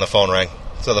forgot when the phone rang.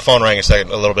 So the phone rang a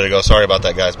little bit ago. Sorry about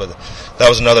that, guys. But that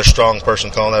was another strong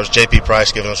person calling. That was JP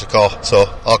Price giving us a call. So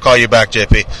I'll call you back,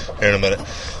 JP, here in a minute.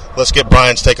 Let's get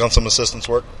Brian's take on some assistance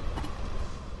work.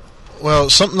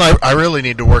 Well, something I really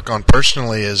need to work on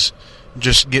personally is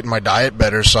just getting my diet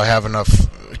better, so I have enough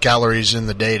calories in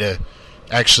the day to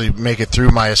actually make it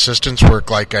through my assistance work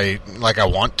like I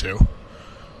want to.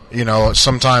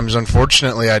 Sometimes,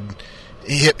 unfortunately, I'd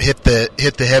hit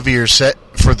the heavier set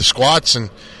for the squats, and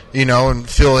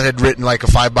Phil had written like a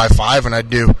 5x5, and I'd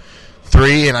do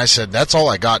 3, and I said, that's all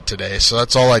I got today, so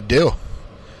that's all I do.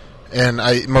 And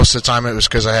most of the time it was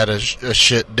because I had a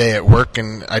shit day at work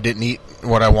and I didn't eat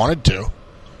what I wanted to.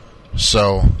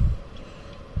 So,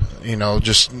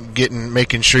 just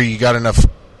making sure you got enough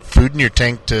food in your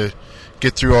tank to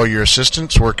get through all your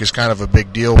assistance work is kind of a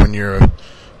big deal when you're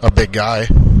a big guy.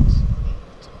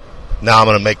 Now I'm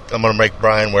gonna make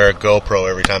Brian wear a GoPro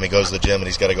every time he goes to the gym, and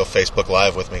he's got to go Facebook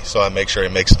Live with me, so I make sure he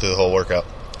makes it through the whole workout,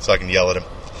 so I can yell at him.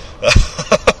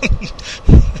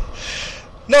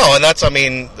 No, and that's,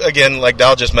 again, like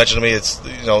Dal just mentioned to me, it's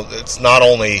not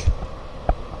only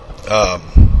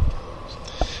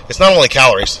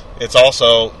calories. It's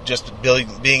also just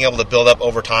being able to build up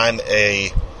over time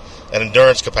an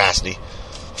endurance capacity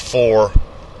for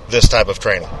this type of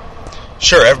training.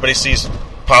 Sure, everybody sees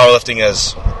powerlifting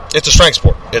as it's a strength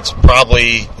sport. It's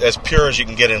probably as pure as you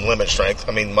can get in limit strength.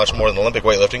 Much more than Olympic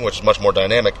weightlifting, which is much more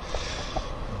dynamic.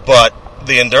 But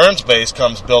the endurance base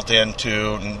comes built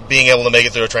into being able to make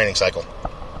it through a training cycle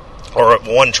or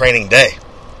one training day.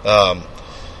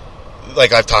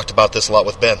 Like I've talked about this a lot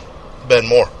with Ben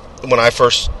Moore. When I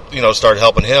first, started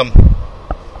helping him,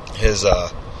 his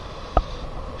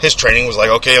training was like,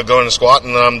 okay, I'll go in a squat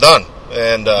and then I'm done.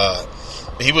 And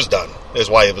he was done, is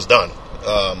why he was done.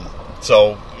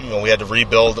 So, we had to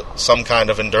rebuild some kind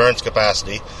of endurance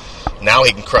capacity. Now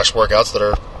he can crush workouts that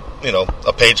are,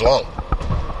 a page long.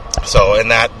 So, and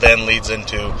that then leads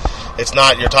into, it's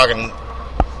not, you're talking,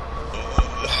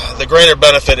 the greater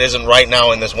benefit isn't right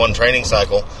now in this one training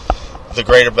cycle. The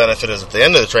greater benefit is at the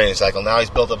end of the training cycle. Now he's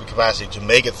built up a capacity to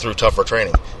make it through tougher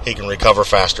training. He can recover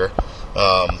faster.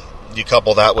 You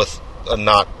couple that with a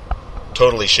not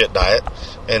totally shit diet,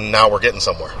 and now we're getting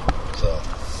somewhere. So.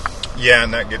 Yeah,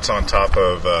 and that gets on top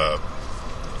of,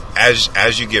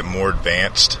 as you get more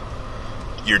advanced,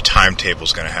 your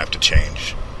timetable's going to have to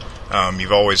change.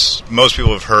 Most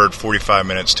people have heard 45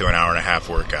 minutes to an hour and a half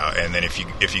workout, and then if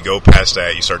you go past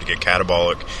that, you start to get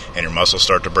catabolic, and your muscles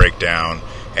start to break down,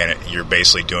 and you're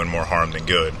basically doing more harm than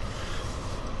good.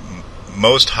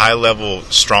 Most high-level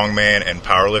strongman and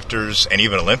powerlifters, and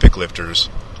even Olympic lifters,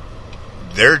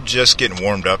 they're just getting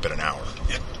warmed up at an hour.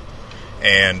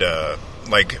 And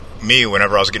like me,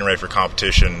 whenever I was getting ready for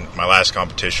competition, my last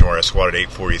competition where I squatted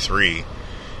 843,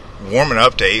 warming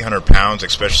up to 800 pounds,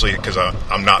 especially because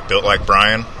I'm not built like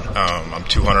Brian, I'm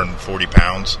 240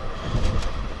 pounds,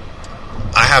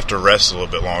 I have to rest a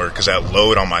little bit longer because that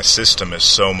load on my system is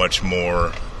so much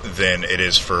more than it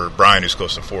is for Brian, who's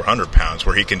close to 400 pounds,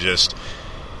 where he can just,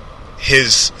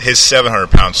 his 700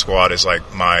 pound squat is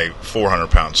like my 400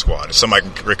 pound squat. It's something I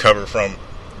can recover from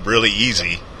really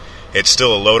easy. It's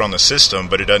still a load on the system,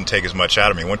 but it doesn't take as much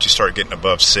out of me. Once you start getting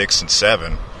above 6 and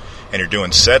 7, and you're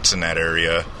doing sets in that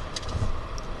area,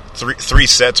 three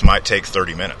sets might take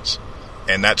 30 minutes.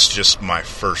 And that's just my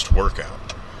first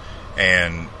workout.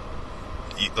 And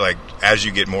like as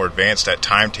you get more advanced, that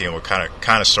timetable kind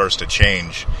of starts to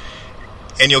change,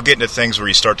 and you'll get into things where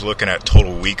you start to looking at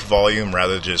total week volume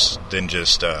rather than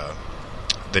just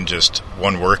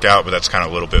one workout. But that's kind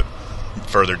of a little bit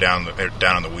further down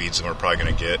in the weeds than we're probably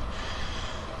going to get.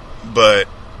 But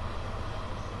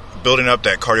building up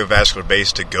that cardiovascular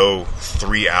base to go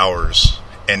 3 hours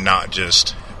and not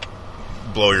just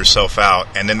blow yourself out,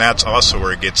 and then that's also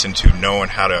where it gets into knowing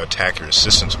how to attack your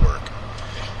assistance work.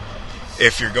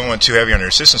 If you're going too heavy on your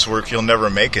assistance work, you'll never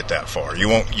make it that far. You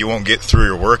won't get through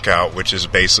your workout, which is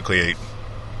basically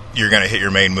you're going to hit your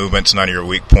main movements, none of your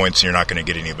weak points, and you're not going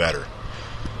to get any better.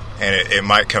 And it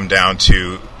might come down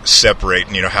to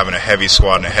separating, having a heavy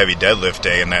squat and a heavy deadlift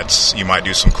day, and that's, you might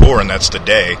do some core, and that's the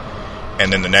day.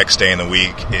 And then the next day in the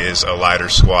week is a lighter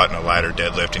squat and a lighter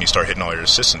deadlift, and you start hitting all your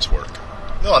assistance work.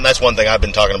 No, and that's one thing I've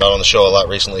been talking about on the show a lot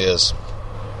recently is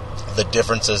the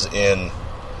differences in,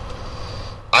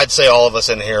 I'd say all of us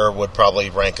in here would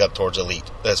probably rank up towards elite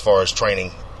as far as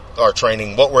our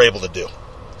training, what we're able to do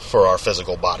for our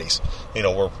physical bodies.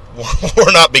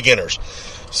 We're not beginners.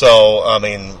 So, I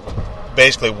mean,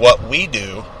 basically what we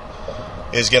do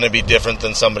is going to be different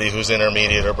than somebody who's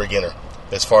intermediate or beginner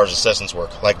as far as assistance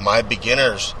work. Like my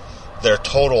beginners, their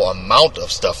total amount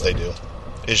of stuff they do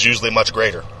is usually much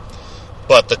greater.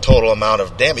 But the total amount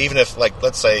of damage, even if, like,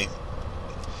 let's say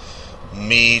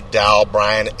me, Dal,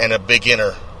 Brian, and a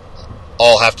beginner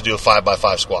all have to do a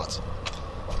 5x5 squats,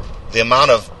 the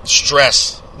amount of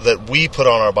stress that we put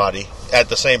on our body at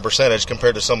the same percentage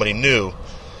compared to somebody new,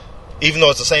 even though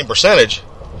it's the same percentage,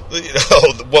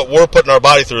 what we're putting our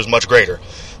body through is much greater.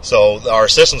 So our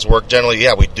assistance work, generally,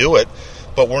 yeah, we do it,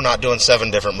 but we're not doing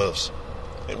 7 different moves.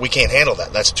 We can't handle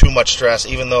that. That's too much stress,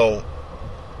 even though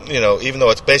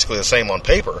it's basically the same on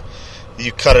paper.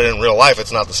 You cut it in real life,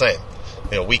 it's not the same.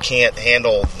 We can't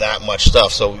handle that much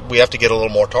stuff, so we have to get a little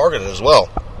more targeted as well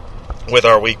with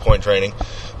our weak point training.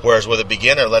 Whereas with a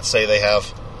beginner, let's say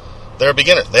they're a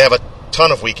beginner. They have a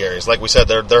ton of weak areas. Like we said,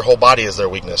 their whole body is their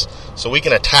weakness. So we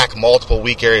can attack multiple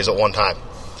weak areas at one time.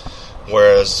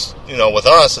 Whereas, with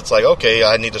us, it's like, okay,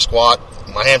 I need to squat.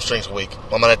 My hamstrings are weak.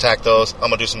 I'm going to attack those. I'm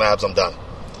going to do some abs. I'm done.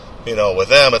 With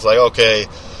them, it's like, okay,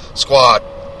 squat.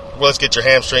 Let's get your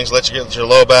hamstrings. Let's get your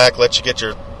low back. Let's get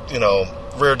your,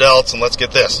 rear delts, and let's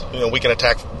get this. We can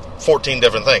attack 14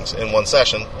 different things in one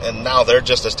session, and now they're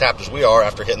just as tapped as we are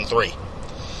after hitting 3.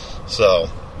 So,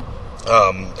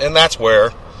 and that's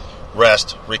where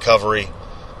rest, recovery,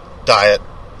 diet,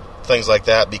 things like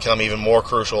that become even more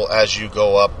crucial as you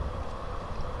go up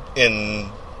in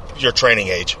your training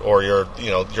age or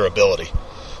your ability.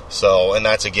 So, and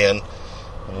that's again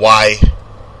why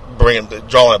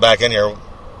drawing it back in here,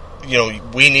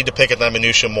 we need to pick at that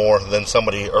minutia more than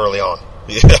somebody early on.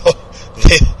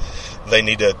 They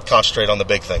need to concentrate on the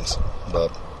big things. But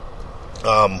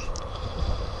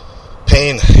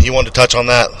Payne, you wanted to touch on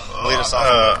that? Lead us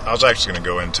off. I was actually going to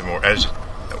go into more, as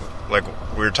like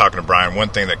we were talking to Brian. One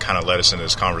thing that kind of led us into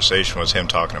this conversation was him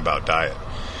talking about diet,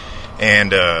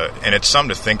 and it's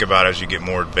something to think about as you get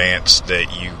more advanced.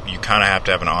 That you kind of have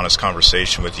to have an honest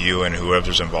conversation with you and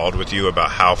whoever's involved with you about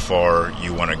how far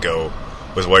you want to go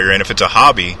with what you're in. If it's a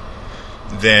hobby,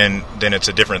 then it's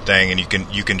a different thing, and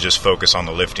you can just focus on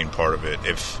the lifting part of it.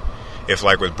 If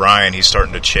like with Brian, he's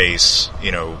starting to chase,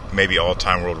 maybe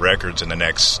all-time world records in the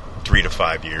next 3 to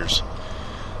 5 years,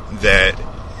 that,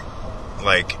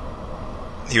 like,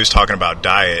 he was talking about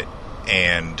diet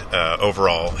and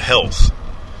overall health,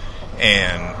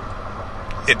 and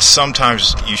it's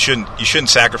sometimes you shouldn't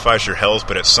sacrifice your health,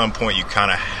 but at some point you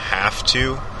kind of have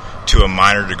to a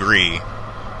minor degree,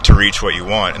 to reach what you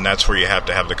want. And that's where you have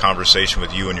to have the conversation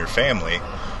with you and your family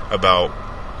about,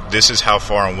 this is how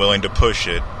far I'm willing to push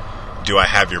it. Do I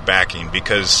have your backing?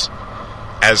 Because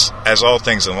as all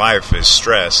things in life is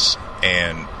stress,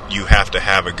 and you have to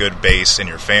have a good base in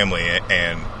your family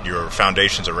and your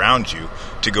foundations around you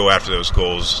to go after those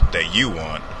goals that you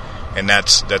want. And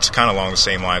that's kind of along the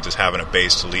same lines as having a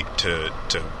base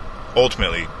to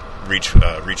ultimately reach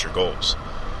your goals.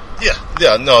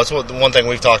 Yeah, no, it's one thing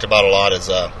we've talked about a lot is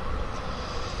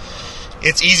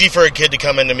it's easy for a kid to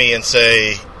come into me and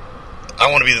say,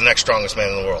 I want to be the next strongest man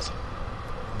in the world.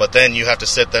 But then you have to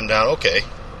sit them down, okay,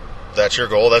 that's your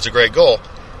goal, that's a great goal.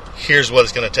 Here's what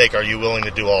it's going to take. Are you willing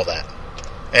to do all that?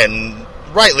 And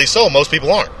rightly so, most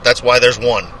people aren't. That's why there's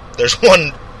one. There's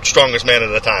one strongest man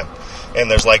at a time. And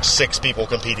there's like 6 people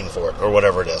competing for it, or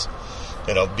whatever it is.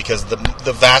 Because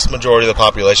the vast majority of the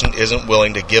population isn't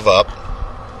willing to give up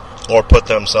or put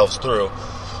themselves through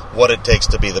what it takes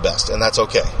to be the best, and that's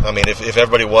okay. I mean, if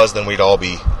everybody was, then we'd all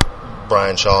be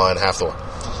Brian Shaw and Hathor,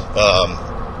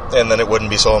 and then it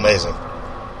wouldn't be so amazing.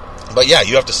 But yeah,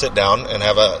 you have to sit down and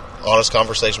have an honest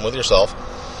conversation with yourself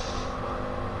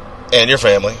and your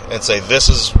family and say, this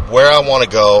is where I want to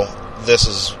go. This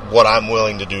is what I'm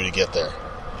willing to do to get there.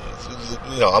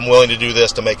 I'm willing to do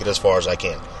this to make it as far as I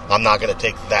can. I'm not going to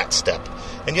take that step.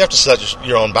 And you have to set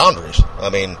your own boundaries. I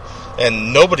mean,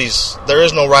 and there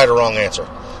is no right or wrong answer.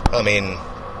 I mean,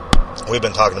 we've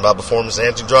been talking about performance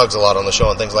enhancing drugs a lot on the show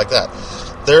and things like that.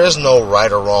 There is no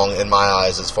right or wrong in my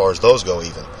eyes as far as those go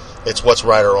even. It's what's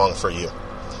right or wrong for you.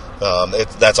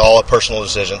 That's all a personal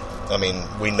decision. I mean,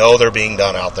 we know they're being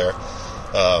done out there.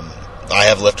 I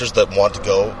have lifters that want to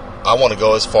go. I want to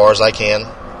go as far as I can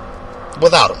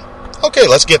without them. Okay,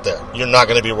 let's get there. You're not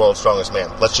going to be world's strongest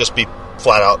man. Let's just be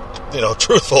flat out,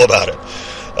 truthful about it.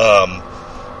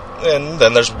 And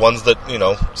then there's ones that,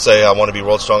 say I want to be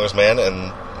world's strongest man,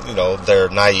 and, they're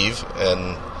naive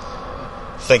and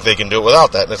think they can do it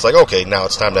without that. And it's like, okay, now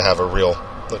it's time to have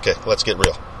let's get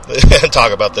real and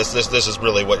talk about this. This is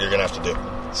really what you're going to have to do.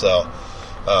 So,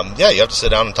 you have to sit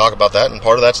down and talk about that, and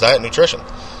part of that's diet and nutrition.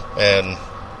 And,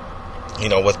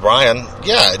 with Brian,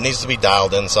 it needs to be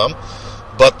dialed in some.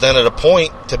 But then at a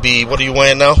point to be, what are you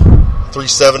weighing now?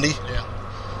 370? Yeah.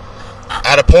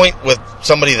 At a point with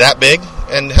somebody that big,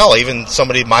 and hell, even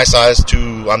somebody my size, I'm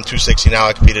 260 now,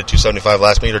 I competed at 275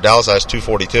 last meet, or Dallas size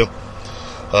 242.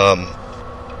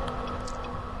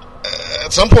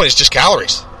 At some point it's just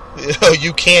calories.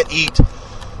 You can't eat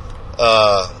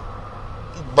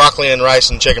broccoli and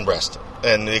rice and chicken breast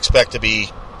and expect to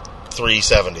be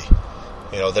 370.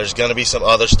 There's going to be some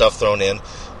other stuff thrown in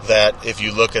that if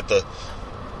you look at the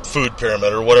food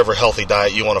pyramid or whatever healthy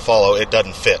diet you want to follow, it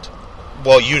doesn't fit.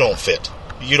 Well, you don't fit.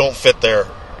 You don't fit their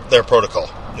protocol.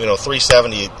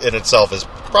 370 in itself is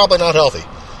probably not healthy.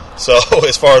 So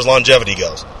as far as longevity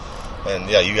goes, and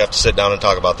you have to sit down and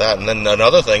talk about that. And then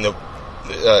another thing that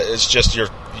is just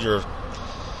your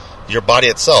body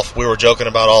itself. We were joking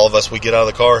about all of us. We get out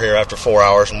of the car here after 4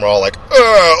 hours and we're all like,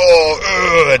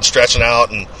 and stretching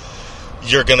out, and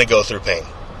you're going to go through pain.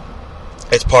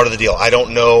 It's part of the deal. I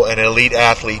don't know an elite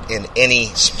athlete in any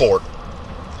sport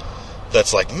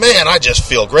that's like, man, I just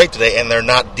feel great today, and they're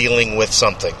not dealing with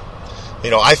something.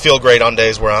 I feel great on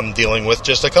days where I'm dealing with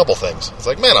just a couple things. It's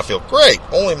like, man, I feel great.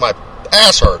 Only my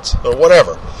ass hurts or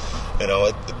whatever.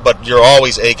 But you're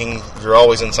always aching. You're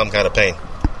always in some kind of pain.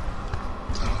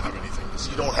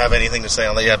 You don't have anything to say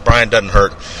on that. Yeah, Brian doesn't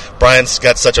hurt. Brian's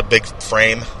got such a big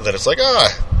frame that it's like,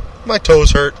 my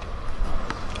toes hurt.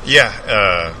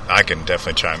 Yeah, I can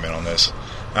definitely chime in on this.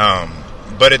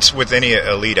 But it's with any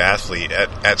elite athlete.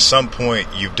 At some point,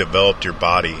 you've developed your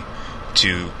body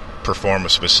to perform a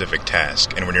specific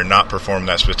task, and when you're not performing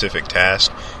that specific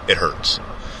task, it hurts.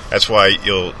 That's why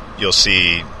you'll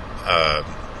see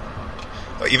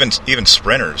even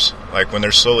sprinters, like when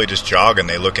they're slowly just jogging,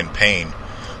 they look in pain,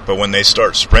 but when they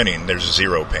start sprinting, there's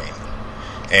zero pain.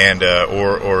 And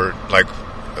or like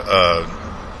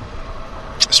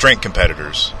strength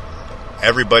competitors,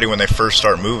 everybody when they first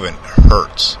start moving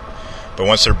hurts, but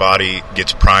once their body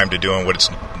gets primed to doing what it's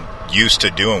used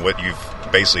to doing, what you've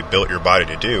basically built your body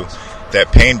to do,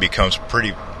 that pain becomes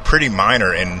pretty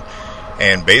minor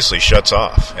and basically shuts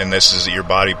off. And this is your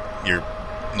body,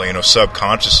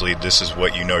 subconsciously, this is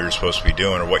what you're supposed to be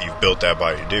doing, or what you've built that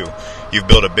body to do. You've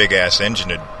built a big ass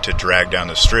engine to drag down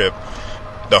the strip.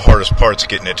 The hardest part's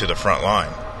getting it to the front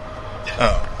line.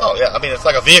 Oh yeah, I mean, it's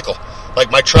like a vehicle, like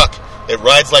my truck. It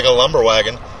rides like a lumber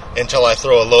wagon until I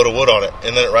throw a load of wood on it,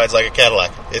 and then it rides like a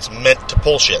Cadillac. It's meant to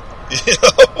pull shit.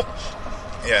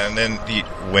 Yeah, and then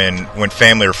when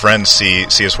family or friends see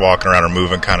us walking around or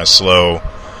moving kind of slow,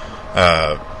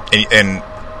 and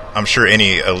I'm sure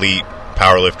any elite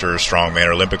powerlifter or strongman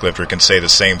or Olympic lifter can say the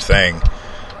same thing,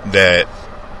 that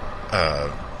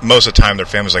most of the time their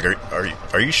family's like,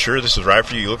 are you sure this is right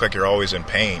for you? You look like you're always in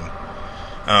pain.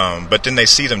 But then they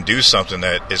see them do something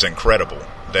that is incredible,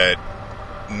 that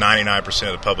 99%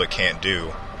 of the public can't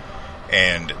do,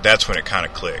 and that's when it kind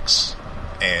of clicks.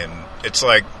 And it's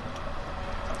like,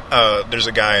 there's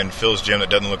a guy in Phil's gym that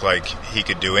doesn't look like he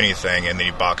could do anything, and then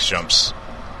he box jumps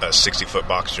a 60-foot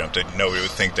box jump that nobody would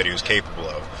think that he was capable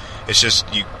of. It's just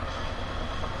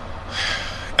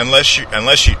unless you,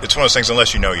 it's one of those things.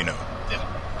 Unless you know, you know.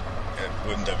 Yeah.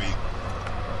 Wouldn't that be?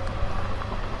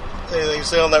 Anything to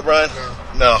say on that, Brian?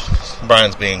 No.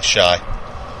 Brian's being shy.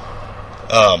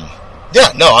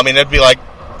 Yeah, no. I mean, it'd be like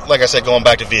I said, going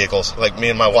back to vehicles. Like me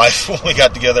and my wife, when we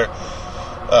got together,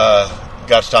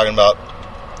 got to talking about,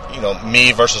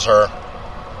 me versus her,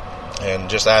 and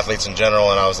just athletes in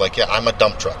general. And I was like, yeah, I'm a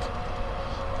dump truck.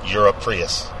 You're a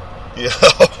Prius.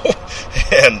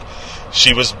 And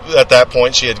she was, at that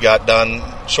point, she had got done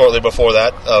shortly before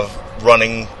that of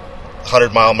running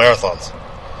 100-mile marathons.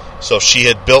 So she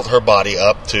had built her body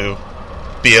up to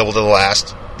be able to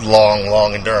last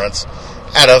long endurance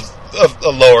at a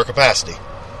lower capacity.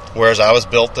 Whereas I was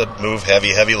built to move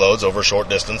heavy loads over short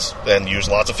distance and use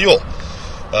lots of fuel.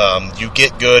 You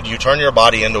get good, you turn your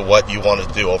body into what you want it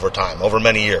to do over time, over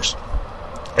many years.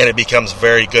 And it becomes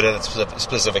very good at a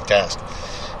specific task.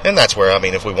 And that's where, I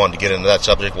mean, if we wanted to get into that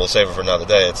subject, we'll save it for another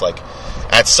day. It's like,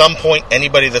 at some point,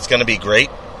 anybody that's going to be great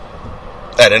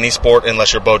at any sport,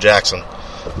 unless you're Bo Jackson,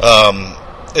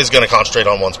 is going to concentrate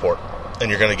on one sport. And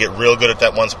you're going to get real good at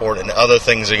that one sport, and other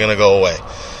things are going to go away.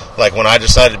 Like when I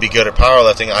decided to be good at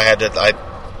powerlifting, I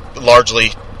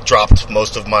largely dropped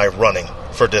most of my running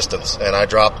for distance, and I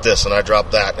dropped this and I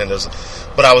dropped that,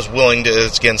 but I was willing to,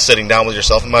 it's again sitting down with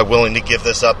yourself, am I willing to give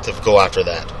this up to go after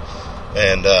that?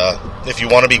 And if you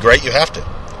want to be great, you have to.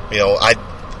 You know,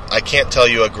 I can't tell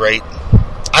you I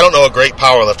don't know a great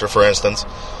powerlifter, for instance,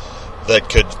 that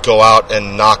could go out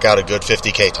and knock out a good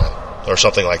 50K time or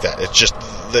something like that. It's just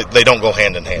they don't go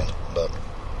hand in hand. But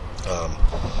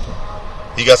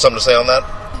you got something to say on that?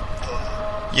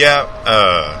 Yeah,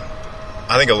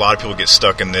 I think a lot of people get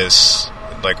stuck in this,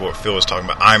 like what Phil was talking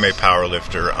about. I'm a power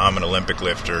lifter, I'm an Olympic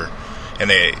lifter, and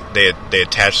they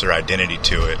attach their identity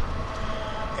to it.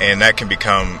 And that can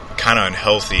become kind of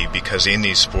unhealthy because in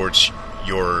these sports,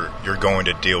 you're going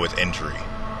to deal with injury.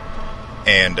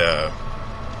 And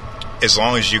as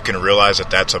long as you can realize that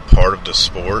that's a part of the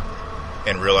sport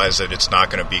and realize that it's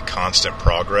not going to be constant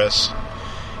progress,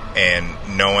 and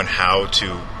knowing how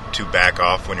to back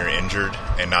off when you're injured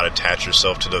and not attach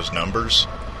yourself to those numbers,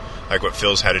 like what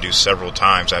Phil's had to do several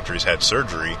times after he's had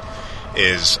surgery,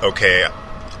 is, okay,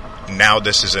 now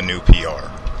this is a new PR.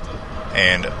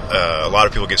 And a lot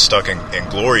of people get stuck in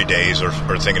glory days or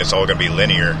thinking it's all going to be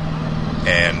linear,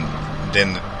 and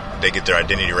then they get their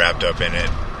identity wrapped up in it,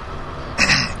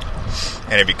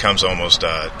 and it becomes almost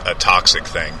a toxic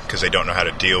thing because they don't know how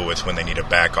to deal with when they need to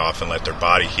back off and let their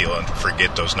body heal and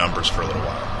forget those numbers for a little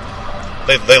while.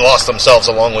 They lost themselves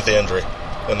along with the injury,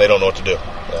 and they don't know what to do.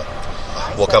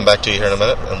 Yeah. We'll come back to you here in a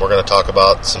minute, and we're going to talk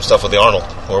about some stuff with the Arnold,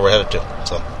 where we're headed to.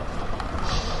 So,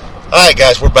 all right,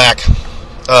 guys, we're back.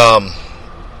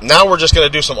 Now we're just going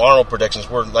to do some Arnold predictions.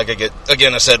 We're, like I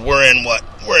said, we're in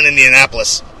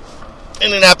Indianapolis.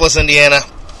 Indianapolis, Indiana.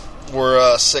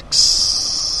 We're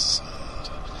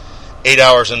 8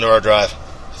 hours into our drive.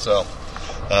 So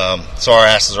our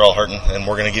asses are all hurting, and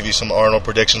we're going to give you some Arnold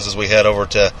predictions as we head over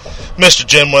to Mr.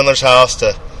 Jim Wendler's house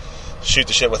to shoot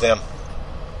the shit with him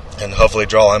and hopefully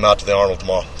draw him out to the Arnold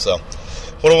tomorrow. So,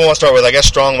 what do we want to start with? I guess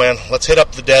strongman. Let's hit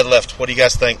up the deadlift. What do you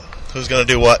guys think? Who's going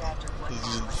to do what?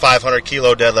 500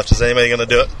 kilo deadlift. Is anybody going to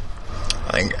do it?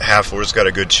 I think Hathor's got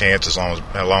a good chance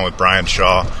along with Brian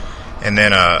Shaw. And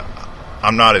then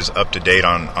I'm not as up to date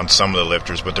on some of the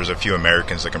lifters, but there's a few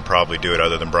Americans that can probably do it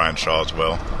other than Brian Shaw as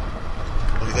well.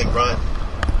 What do you think, Brian?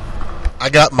 I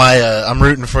got my I'm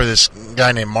rooting for this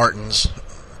guy named Martins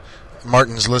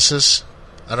Lissus.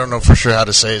 I don't know for sure how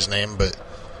to say his name, but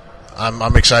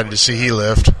I'm excited to see he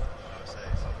lift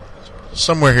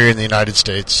somewhere here in the United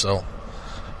States, so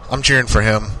I'm cheering for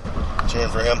him.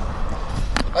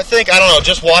 I think, I don't know,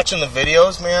 just watching the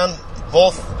videos, man,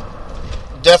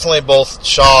 definitely both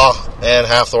Shaw and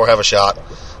Hathor have a shot.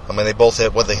 I mean, they both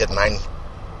hit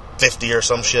 950 or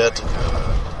some shit.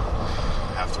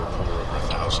 Hathor pulled over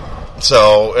 1,000.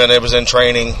 So, and it was in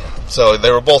training, so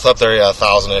they were both up there,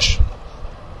 1,000-ish.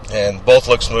 And both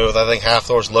look smooth. I think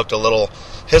Hathor's looked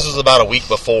his was about a week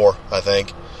before, I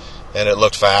think, and it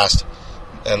looked fast.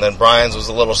 And then Brian's was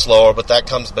a little slower, but that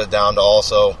comes down to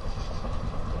also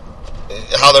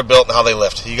how they're built and how they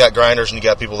lift. You got grinders and you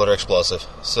got people that are explosive.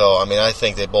 So, I mean, I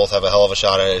think they both have a hell of a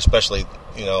shot at it, especially,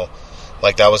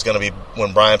 like that was going to be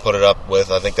when Brian put it up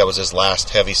with, I think that was his last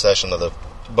heavy session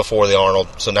before the Arnold.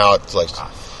 So now it's like,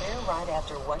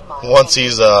 once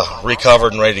he's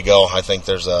recovered and ready to go, I think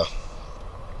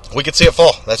we could see it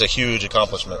fall. That's a huge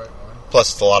accomplishment.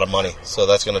 Plus, it's a lot of money, so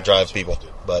that's going to drive people.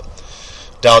 But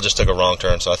Dow just took a wrong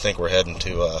turn, so I think we're heading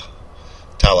to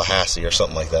Tallahassee or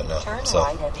something like that now. So,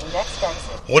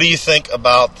 what do you think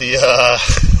about the?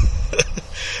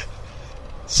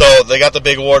 So they got the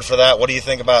big award for that. What do you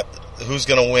think about who's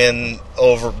going to win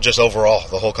overall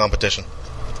the whole competition?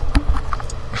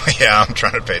 Yeah, I'm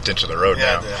trying to pay attention to the road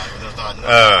now.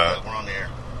 Yeah, we're on the air.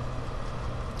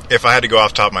 If I had to go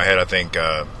off the top of my head, I think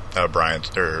Brian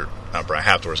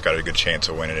Hathor's got a good chance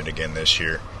of winning it again this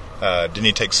year. Didn't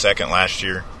he take second last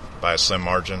year by a slim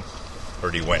margin?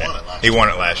 Or did he win it? He won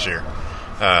it last year.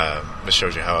 This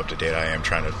shows you how up to date I am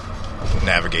trying to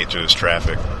navigate through this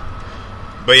traffic.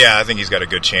 But yeah, I think he's got a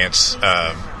good chance.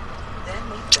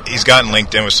 He's gotten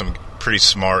linked in with some pretty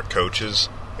smart coaches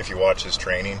if you watch his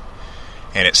training.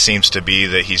 and it seems to be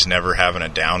that he's never having a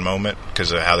down moment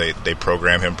because of how they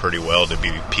program him pretty well to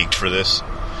be peaked for this.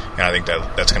 And I think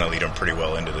that's going to lead him pretty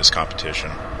well into this competition.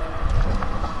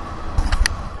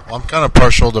 Well, I'm kind of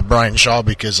partial to Brian Shaw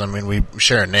because, I mean, we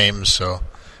share names, so.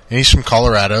 And he's from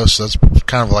Colorado, so that's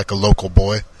kind of like a local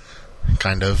boy,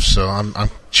 kind of. So I'm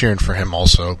cheering for him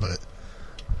also, but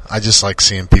I just like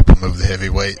seeing people move the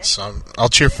heavyweights. So I'll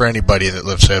cheer for anybody that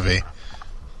lifts heavy.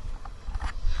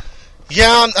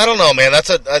 Yeah, I don't know, man.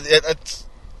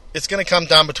 It's going to come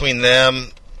down between them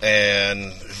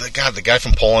and the guy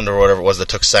from Poland or whatever it was that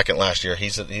took second last year.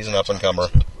 He's an up and comer.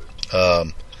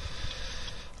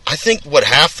 I think what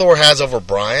Hafthor has over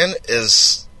Brian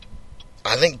is,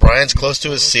 I think Brian's close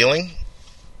to his ceiling,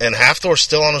 and Hafthor's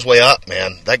still on his way up,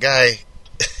 man. That guy,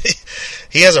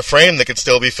 he has a frame that could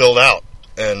still be filled out,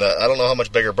 and I don't know how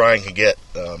much bigger Brian can get.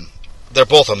 They're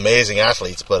both amazing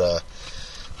athletes, but I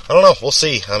don't know. We'll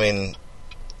see. I mean,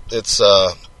 it's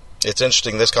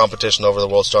interesting, this competition over the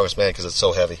World's Strongest Man, because it's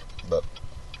so heavy. But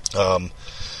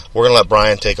we're gonna let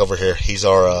Brian take over here. He's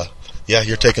our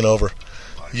you're taking over.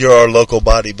 You're our local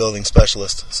bodybuilding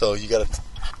specialist, so you got to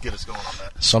get us going on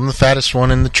that. So I'm the fattest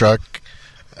one in the truck,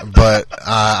 but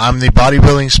I'm the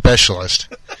bodybuilding specialist.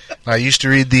 I used to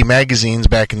read the magazines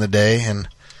back in the day, and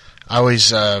I always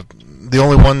the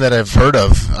only one that I've heard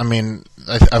of. I mean,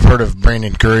 I've heard of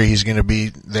Brandon Curry. He's going to be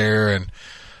there, and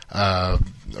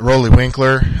Rolly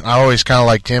Winkler. I always kind of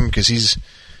liked him because he's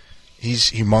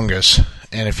humongous,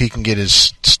 and if he can get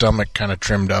his stomach kind of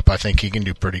trimmed up, I think he can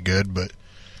do pretty good. But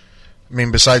I mean,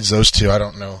 besides those two, I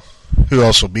don't know who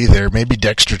else will be there. Maybe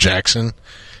Dexter Jackson.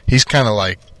 He's kind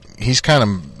of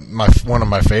one of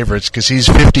my favorites because he's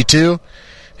 52.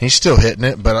 He's still hitting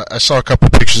it, but I saw a couple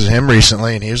pictures of him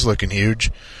recently, and he was looking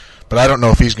huge. But I don't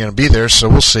know if he's going to be there, so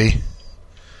we'll see.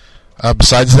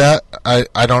 Besides that,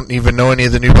 I don't even know any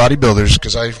of the new bodybuilders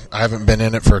because I haven't been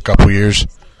in it for a couple years.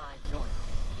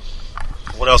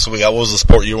 What else have we got? What was the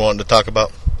sport you wanted to talk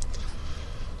about?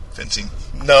 Fencing.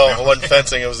 No, it wasn't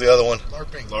fencing. It was the other one.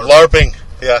 LARPing.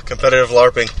 Yeah, competitive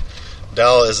LARPing.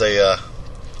 Dal is a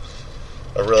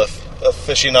real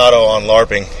aficionado on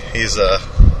LARPing. He's a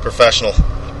professional,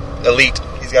 elite.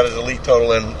 He's got his elite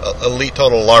total and elite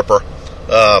total LARPer.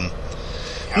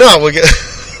 No, we get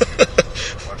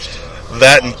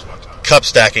that and cup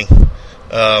stacking.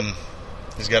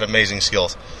 He's got amazing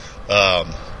skills. I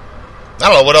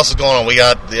don't know what else is going on. We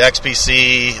got the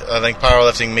XPC, I think,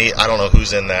 powerlifting meet. I don't know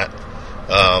who's in that.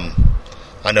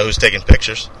 I know who's taking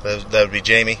pictures. That would be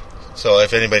Jamie. So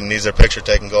if anybody needs their picture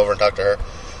taken, go over and talk to her.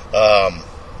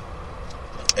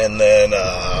 And then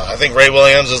I think Ray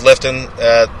Williams is lifting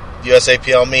at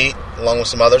USAPL meet along with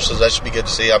some others, so that should be good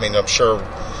to see. I mean, I'm sure,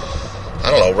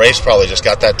 I don't know, Ray's probably just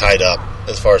got that tied up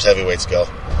as far as heavyweights go.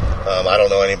 I don't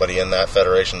know anybody in that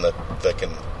federation that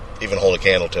can even hold a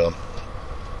candle to him.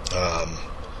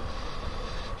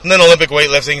 And then Olympic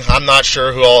weightlifting, I'm not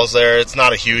sure who all is there. It's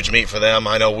not a huge meet for them.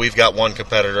 I know we've got one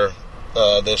competitor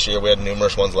this year. We had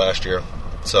numerous ones last year.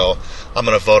 So I'm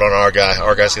going to vote on our guy.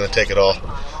 Our guy's going to take it all.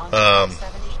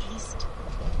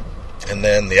 And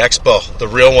then the Expo, the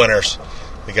real winners.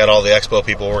 We got all the Expo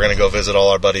people. We're going to go visit all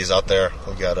our buddies out there.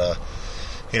 We got,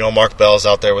 Mark Bell's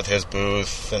out there with his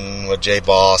booth and with Jay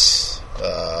Boss.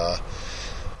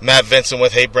 Matt Vincent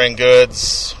with Hate Brain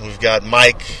Goods. We've got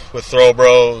Mike with Throw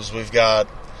Bros. We've got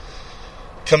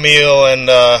Camille and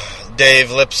Dave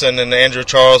Lipson and Andrew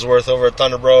Charlesworth over at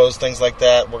Thunder Bros, things like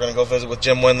that. We're going to go visit with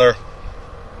Jim Windler.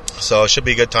 So it should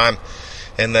be a good time.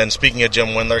 And then speaking of Jim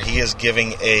Windler, he is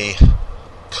giving a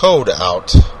code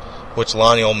out, which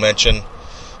Lonnie will mention,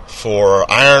 for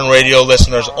Iron Radio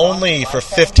listeners only for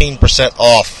 15%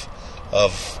 off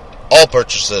of all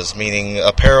purchases, meaning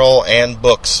apparel and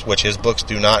books, which his books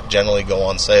do not generally go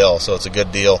on sale, so it's a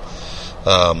good deal.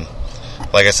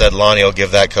 Like I said, Lonnie will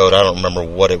give that code. I don't remember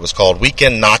what it was called.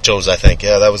 Weekend Nachos, I think.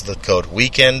 Yeah, that was the code.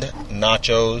 Weekend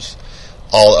Nachos,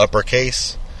 all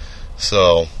uppercase.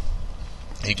 So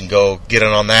you can go get in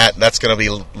on that. That's going to be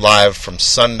live from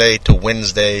Sunday to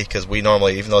Wednesday, because we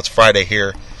normally, even though it's Friday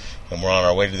here, and we're on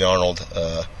our way to the Arnold,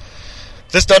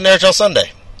 this doesn't air till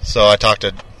Sunday. So I talked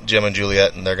to Jim and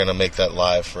Juliet, and they're going to make that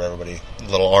live for everybody. A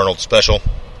little Arnold special.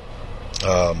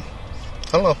 I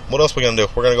don't know. What else are we going to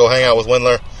do? We're going to go hang out with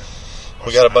Windler.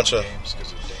 We got a bunch of...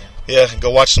 go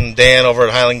watch some Dan over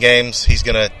at Highland Games. He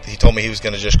told me he was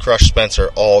going to just crush Spencer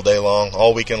all day long,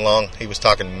 all weekend long. He was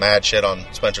talking mad shit on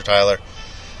Spencer Tyler.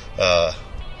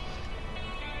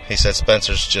 He said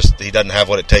Spencer's he doesn't have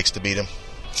what it takes to beat him.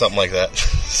 Something like that.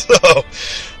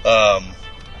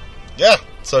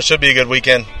 So it should be a good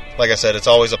weekend. Like I said, it's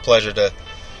always a pleasure to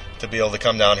be able to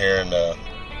come down here and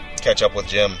catch up with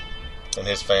Jim and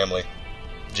his family.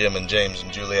 Jim and James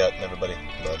and Juliet and everybody.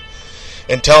 But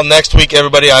until next week,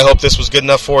 everybody, I hope this was good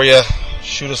enough for you.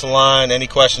 Shoot us a line. Any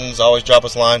questions, always drop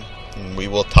us a line. And we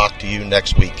will talk to you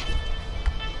next week.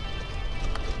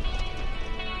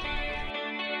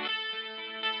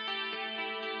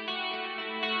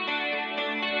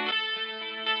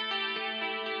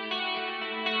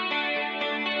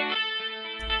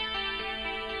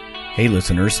 Hey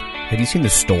listeners, have you seen the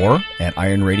store at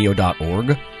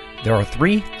ironradio.org? There are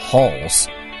 3 halls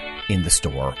in the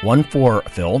store. One for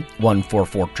Phil, one for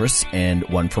Fortress, and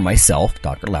one for myself,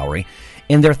 Dr. Lowry,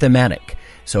 and they're thematic.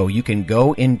 So you can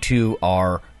go into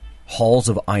our Halls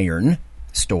of Iron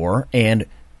store and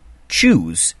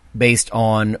choose based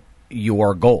on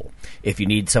your goal. If you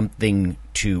need something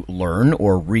to learn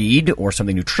or read or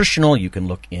something nutritional, you can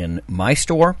look in my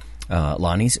store,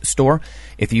 Lonnie's store.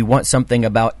 If you want something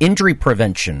about injury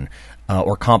prevention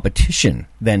or competition,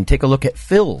 then take a look at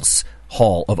Phil's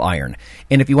Hall of Iron.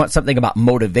 And if you want something about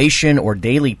motivation or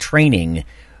daily training,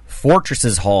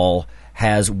 Fortress's Hall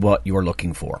has what you're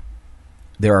looking for.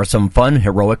 There are some fun,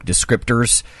 heroic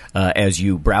descriptors as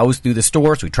you browse through the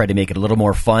store, so we try to make it a little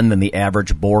more fun than the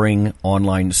average boring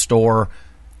online store.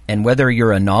 And whether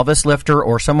you're a novice lifter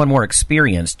or someone more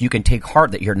experienced, you can take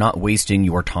heart that you're not wasting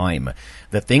your time.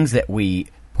 The things that we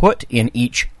put in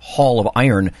each Hall of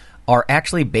Iron are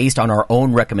actually based on our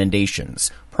own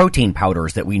recommendations. Protein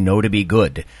powders that we know to be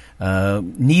good,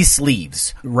 knee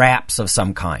sleeves, wraps of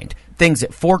some kind, things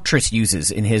that Fortress uses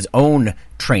in his own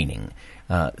training.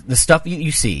 The stuff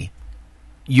you see,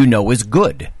 you know is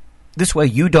good. This way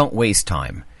you don't waste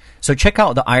time. So check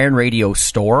out the Iron Radio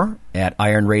store at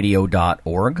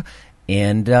ironradio.org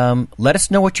and let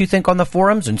us know what you think on the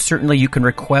forums, and certainly you can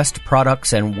request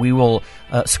products and we will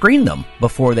screen them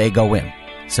before they go in.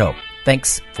 So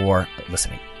thanks for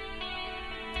listening.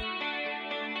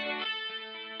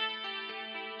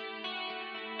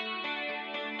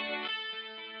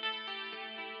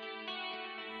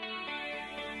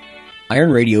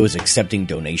 Iron Radio is accepting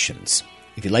donations.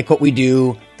 If you like what we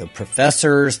do, the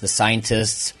professors, the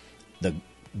scientists, the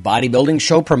bodybuilding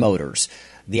show promoters,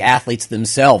 the athletes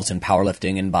themselves in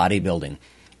powerlifting and bodybuilding,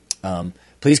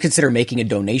 please consider making a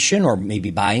donation or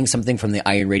maybe buying something from the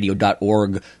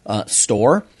ironradio.org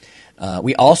store.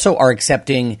 We also are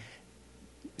accepting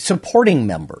supporting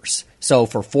members. So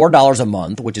for $4 a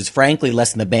month, which is frankly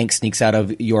less than the bank sneaks out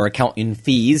of your account in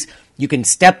fees, you can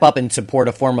step up and support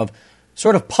a form of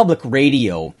sort of public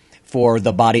radio for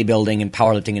the bodybuilding and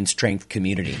powerlifting and strength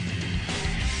community.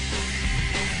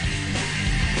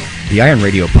 The Iron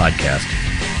Radio podcast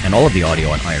and all of the audio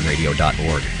on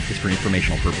ironradio.org is for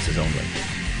informational purposes only.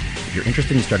 If you're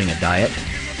interested in starting a diet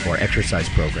or exercise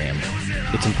program,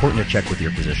 it's important to check with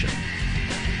your physician.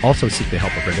 Also seek the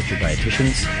help of registered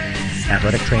dietitians,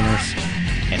 athletic trainers,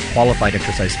 and qualified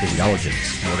exercise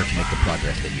physiologists in order to make the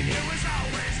progress that you need.